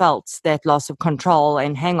 felt that loss of control,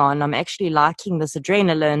 and hang on, I'm actually liking this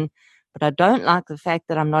adrenaline, but I don't like the fact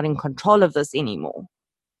that I'm not in control of this anymore.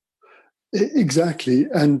 Exactly.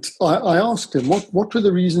 And I asked him, what were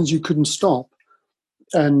the reasons you couldn't stop?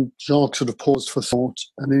 And Jacques sort of paused for thought.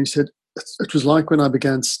 And then he said, it was like when I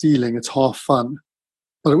began stealing, it's half fun.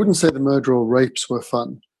 But I wouldn't say the murder or rapes were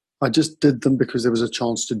fun. I just did them because there was a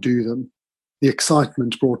chance to do them. The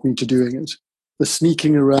excitement brought me to doing it. The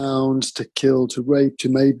sneaking around, to kill, to rape, to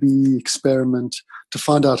maybe experiment, to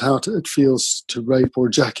find out how it feels to rape or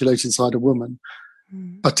ejaculate inside a woman.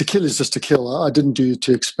 But to kill is just to kill. I didn't do it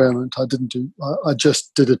to experiment. I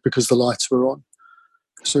just did it because the lights were on.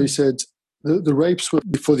 So he said, the rapes were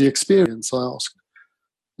for the experience, I asked.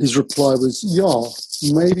 His reply was,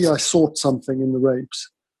 yeah, maybe I sought something in the rapes.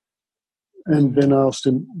 And then I asked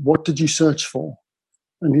him, what did you search for?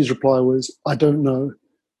 And his reply was, I don't know.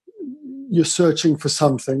 You're searching for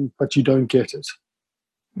something, but you don't get it.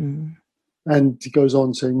 And he goes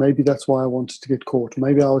on saying, maybe that's why I wanted to get caught.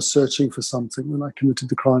 Maybe I was searching for something when I committed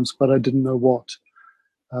the crimes, but I didn't know what.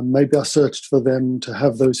 Maybe I searched for them to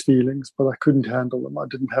have those feelings, but I couldn't handle them. I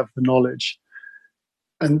didn't have the knowledge.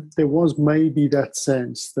 And there was maybe that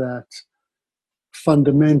sense that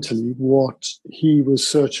fundamentally what he was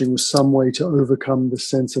searching was some way to overcome the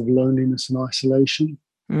sense of loneliness and isolation.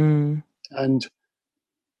 And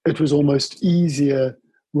it was almost easier,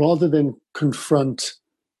 rather than confront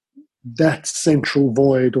that central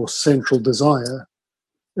void or central desire,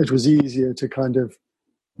 it was easier to kind of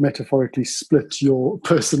metaphorically split your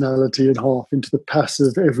personality in half into the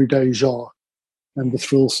passive everyday Jacques and the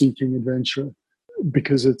thrill-seeking adventurer,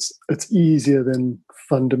 because it's easier than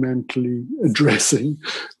fundamentally addressing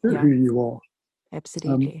who you are.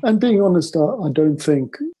 Absolutely. And being honest, I don't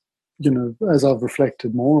think, as I've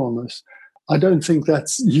reflected more on this, I don't think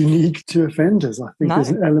that's unique to offenders. I think there's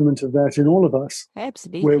an element of that in all of us.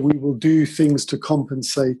 Absolutely. Where we will do things to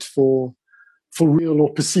compensate for real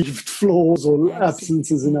or perceived flaws or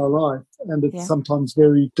absences in our life. And it's sometimes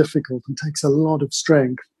very difficult and takes a lot of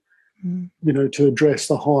strength, to address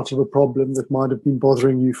the heart of a problem that might have been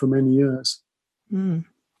bothering you for many years.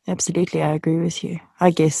 Absolutely, I agree with you. I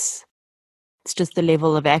guess it's just the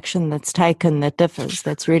level of action that's taken that differs.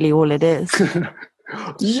 That's really all it is.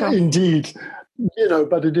 Yeah, indeed.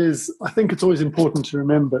 But it is, I think it's always important to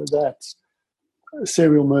remember that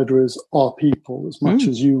serial murderers are people as much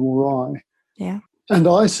as you or I. Yeah. And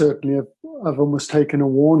I certainly have almost taken a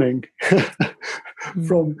warning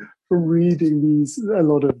from reading a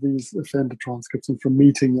lot of these offender transcripts and from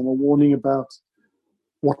meeting them, a warning about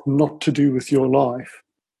what not to do with your life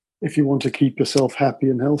if you want to keep yourself happy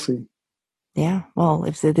and healthy. Yeah, well,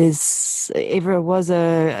 if there's ever was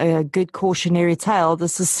a good cautionary tale,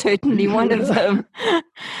 this is certainly one of them.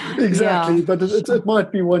 Exactly, Yeah. but it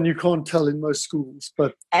might be one you can't tell in most schools,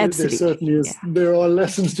 but there certainly is. Yeah. There are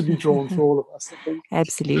lessons to be drawn for all of us, I think.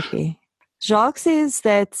 Absolutely. Jacques says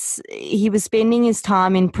that he was spending his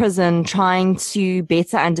time in prison trying to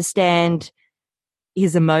better understand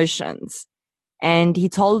his emotions. And he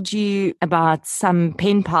told you about some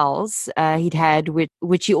pen pals he'd had,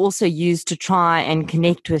 which he also used to try and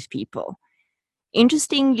connect with people.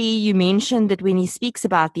 Interestingly, you mentioned that when he speaks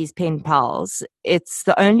about these pen pals, it's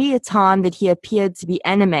the only time that he appeared to be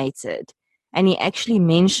animated, and he actually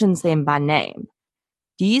mentions them by name.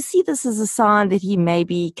 Do you see this as a sign that he may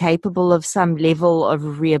be capable of some level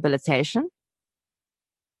of rehabilitation?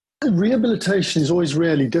 Rehabilitation is always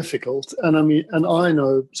really difficult. And I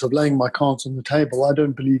know, sort of laying my cards on the table, I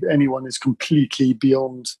don't believe anyone is completely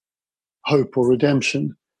beyond hope or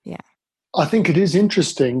redemption. Yeah. I think it is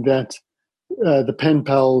interesting that the pen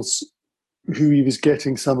pals who he was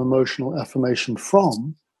getting some emotional affirmation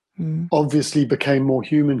from obviously became more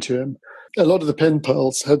human to him. A lot of the pen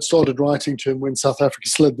pals had started writing to him when South Africa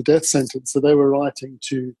slid the death sentence. So they were writing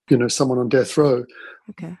to, someone on death row.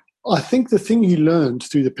 Okay. I think the thing he learned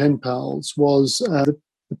through the pen pals was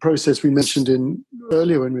the process we mentioned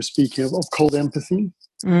earlier when we were speaking of cold empathy.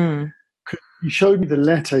 He showed me the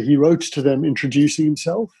letter he wrote to them introducing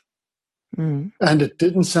himself, and it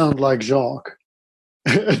didn't sound like Jacques.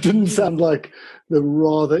 It didn't sound like the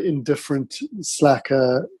rather indifferent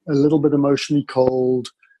slacker, a little bit emotionally cold,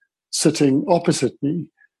 sitting opposite me.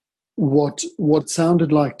 What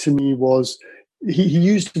sounded like to me was he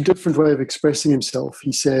used a different way of expressing himself.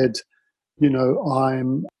 He said,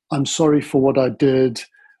 I'm sorry for what I did.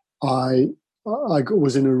 I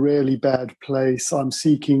was in a really bad place. I'm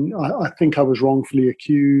seeking, I think I was wrongfully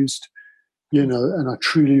accused, and I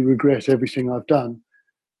truly regret everything I've done.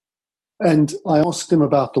 And I asked him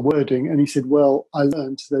about the wording, and he said, well, I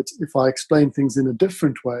learned that if I explain things in a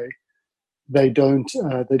different way, they don't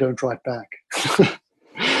write back.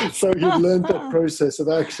 So he'd learned that process of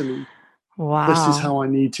actually, this is how I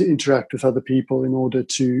need to interact with other people in order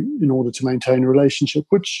to maintain a relationship,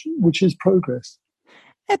 which is progress.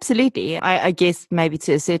 Absolutely. I guess maybe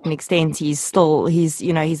to a certain extent he's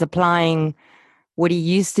applying what he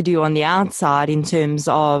used to do on the outside in terms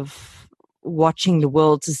of watching the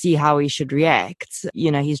world to see how he should react.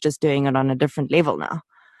 He's just doing it on a different level now.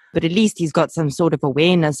 But at least he's got some sort of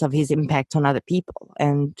awareness of his impact on other people.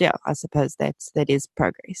 And yeah, I suppose that is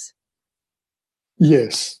progress.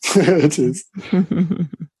 Yes, it is.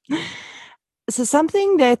 So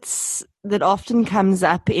something that often comes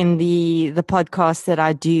up in the podcast that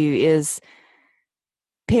I do is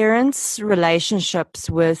parents' relationships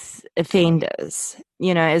with offenders.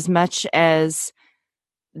 As much as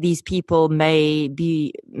these people may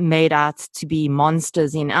be made out to be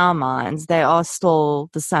monsters in our minds, they are still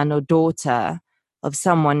the son or daughter of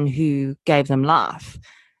someone who gave them life.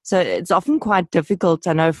 So it's often quite difficult,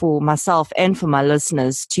 I know, for myself and for my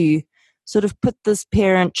listeners to sort of put this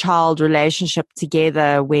parent-child relationship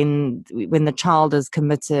together when the child has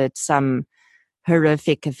committed some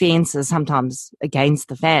horrific offenses, sometimes against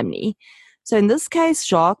the family. So in this case,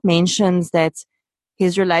 Jacques mentions that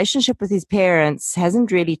his relationship with his parents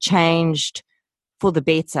hasn't really changed for the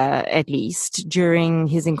better, at least during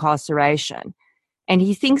his incarceration. And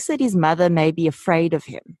he thinks that his mother may be afraid of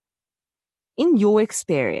him. In your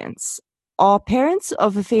experience, are parents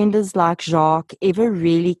of offenders like Jacques ever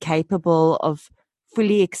really capable of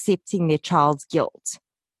fully accepting their child's guilt?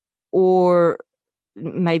 Or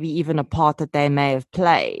maybe even a part that they may have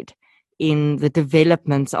played in the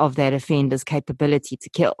development of that offender's capability to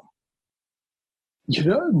kill?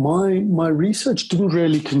 My research didn't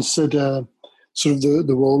really consider sort of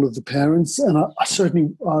the role of the parents, and I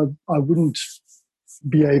certainly I wouldn't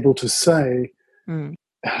be able to say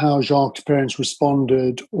how Jacques' parents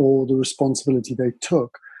responded or the responsibility they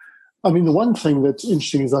took. I mean, the one thing that's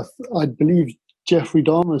interesting is I believe Jeffrey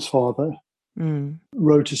Dahmer's father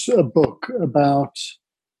wrote a book about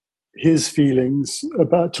his feelings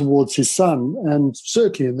towards his son, and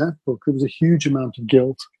certainly in that book there was a huge amount of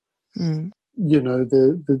guilt. The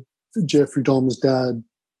Jeffrey Dahmer's dad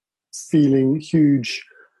feeling huge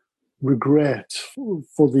regret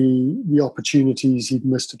for the opportunities he'd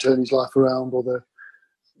missed to turn his life around, or the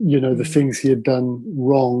things he had done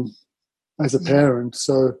wrong as a parent.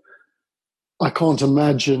 So I can't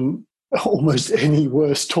imagine almost any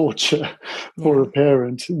worse torture for a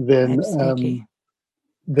parent than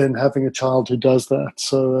having a child who does that.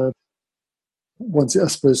 So once, I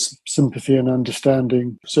suppose, sympathy and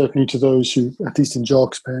understanding, certainly to those who, at least in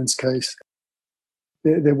Jacques' parents' case,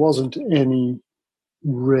 there wasn't any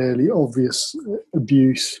really obvious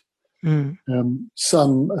abuse.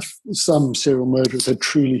 Some serial murderers had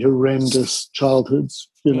truly horrendous childhoods,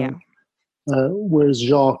 whereas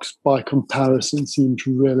Jacques, by comparison, seemed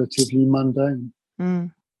relatively mundane.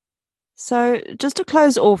 So just to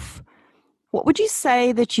close off, what would you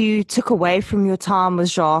say that you took away from your time with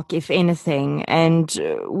Jacques, if anything? And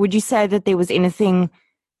would you say that there was anything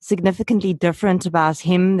significantly different about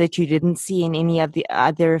him that you didn't see in any of the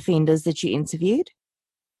other offenders that you interviewed?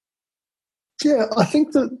 Yeah, I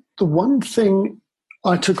think that the one thing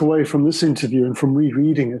I took away from this interview and from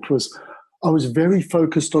rereading it was I was very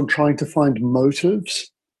focused on trying to find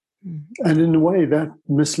motives. And in a way that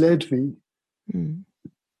misled me.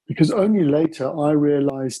 Because only later I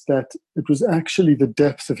realized that it was actually the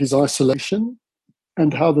depth of his isolation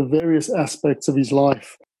and how the various aspects of his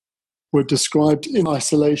life were described in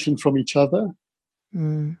isolation from each other.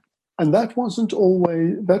 And that wasn't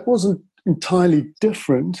entirely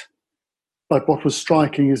different. But what was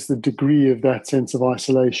striking is the degree of that sense of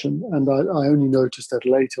isolation. And I only noticed that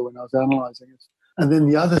later when I was analyzing it. And then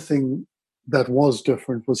the other thing that was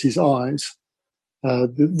different was his eyes.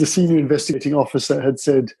 The senior investigating officer had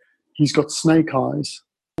said he's got snake eyes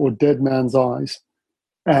or dead man's eyes.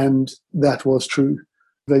 And that was true.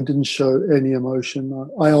 They didn't show any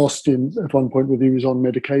emotion. I asked him at one point whether he was on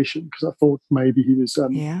medication because I thought maybe he was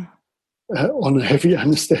on a heavy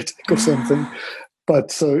anesthetic or something.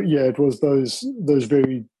 But so, it was those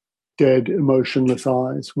very dead, emotionless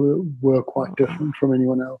eyes were quite different from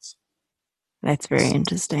anyone else. That's very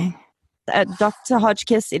interesting. Dr.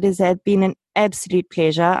 Hodgkiss, it has been an absolute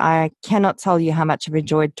pleasure. I cannot tell you how much I've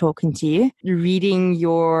enjoyed talking to you. Reading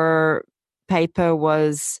your paper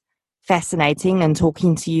was fascinating and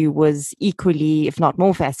talking to you was equally, if not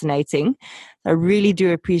more fascinating. I really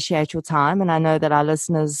do appreciate your time, and I know that our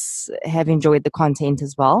listeners have enjoyed the content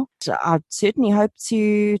as well. I certainly hope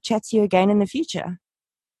to chat to you again in the future.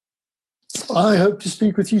 I hope to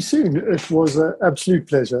speak with you soon. It was an absolute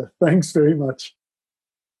pleasure. Thanks very much.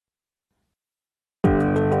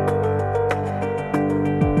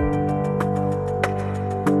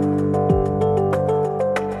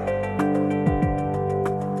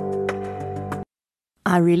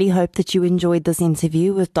 I really hope that you enjoyed this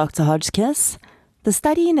interview with Dr. Hodgkiss. The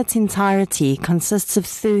study in its entirety consists of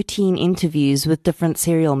 13 interviews with different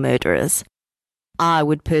serial murderers. I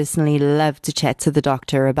would personally love to chat to the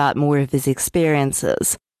doctor about more of his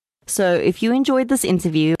experiences. So if you enjoyed this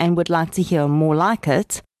interview and would like to hear more like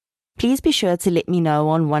it, please be sure to let me know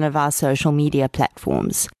on one of our social media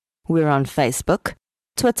platforms. We're on Facebook,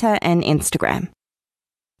 Twitter, and Instagram.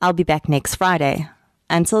 I'll be back next Friday.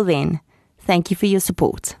 Until then, thank you for your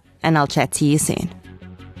support, and I'll chat to you soon.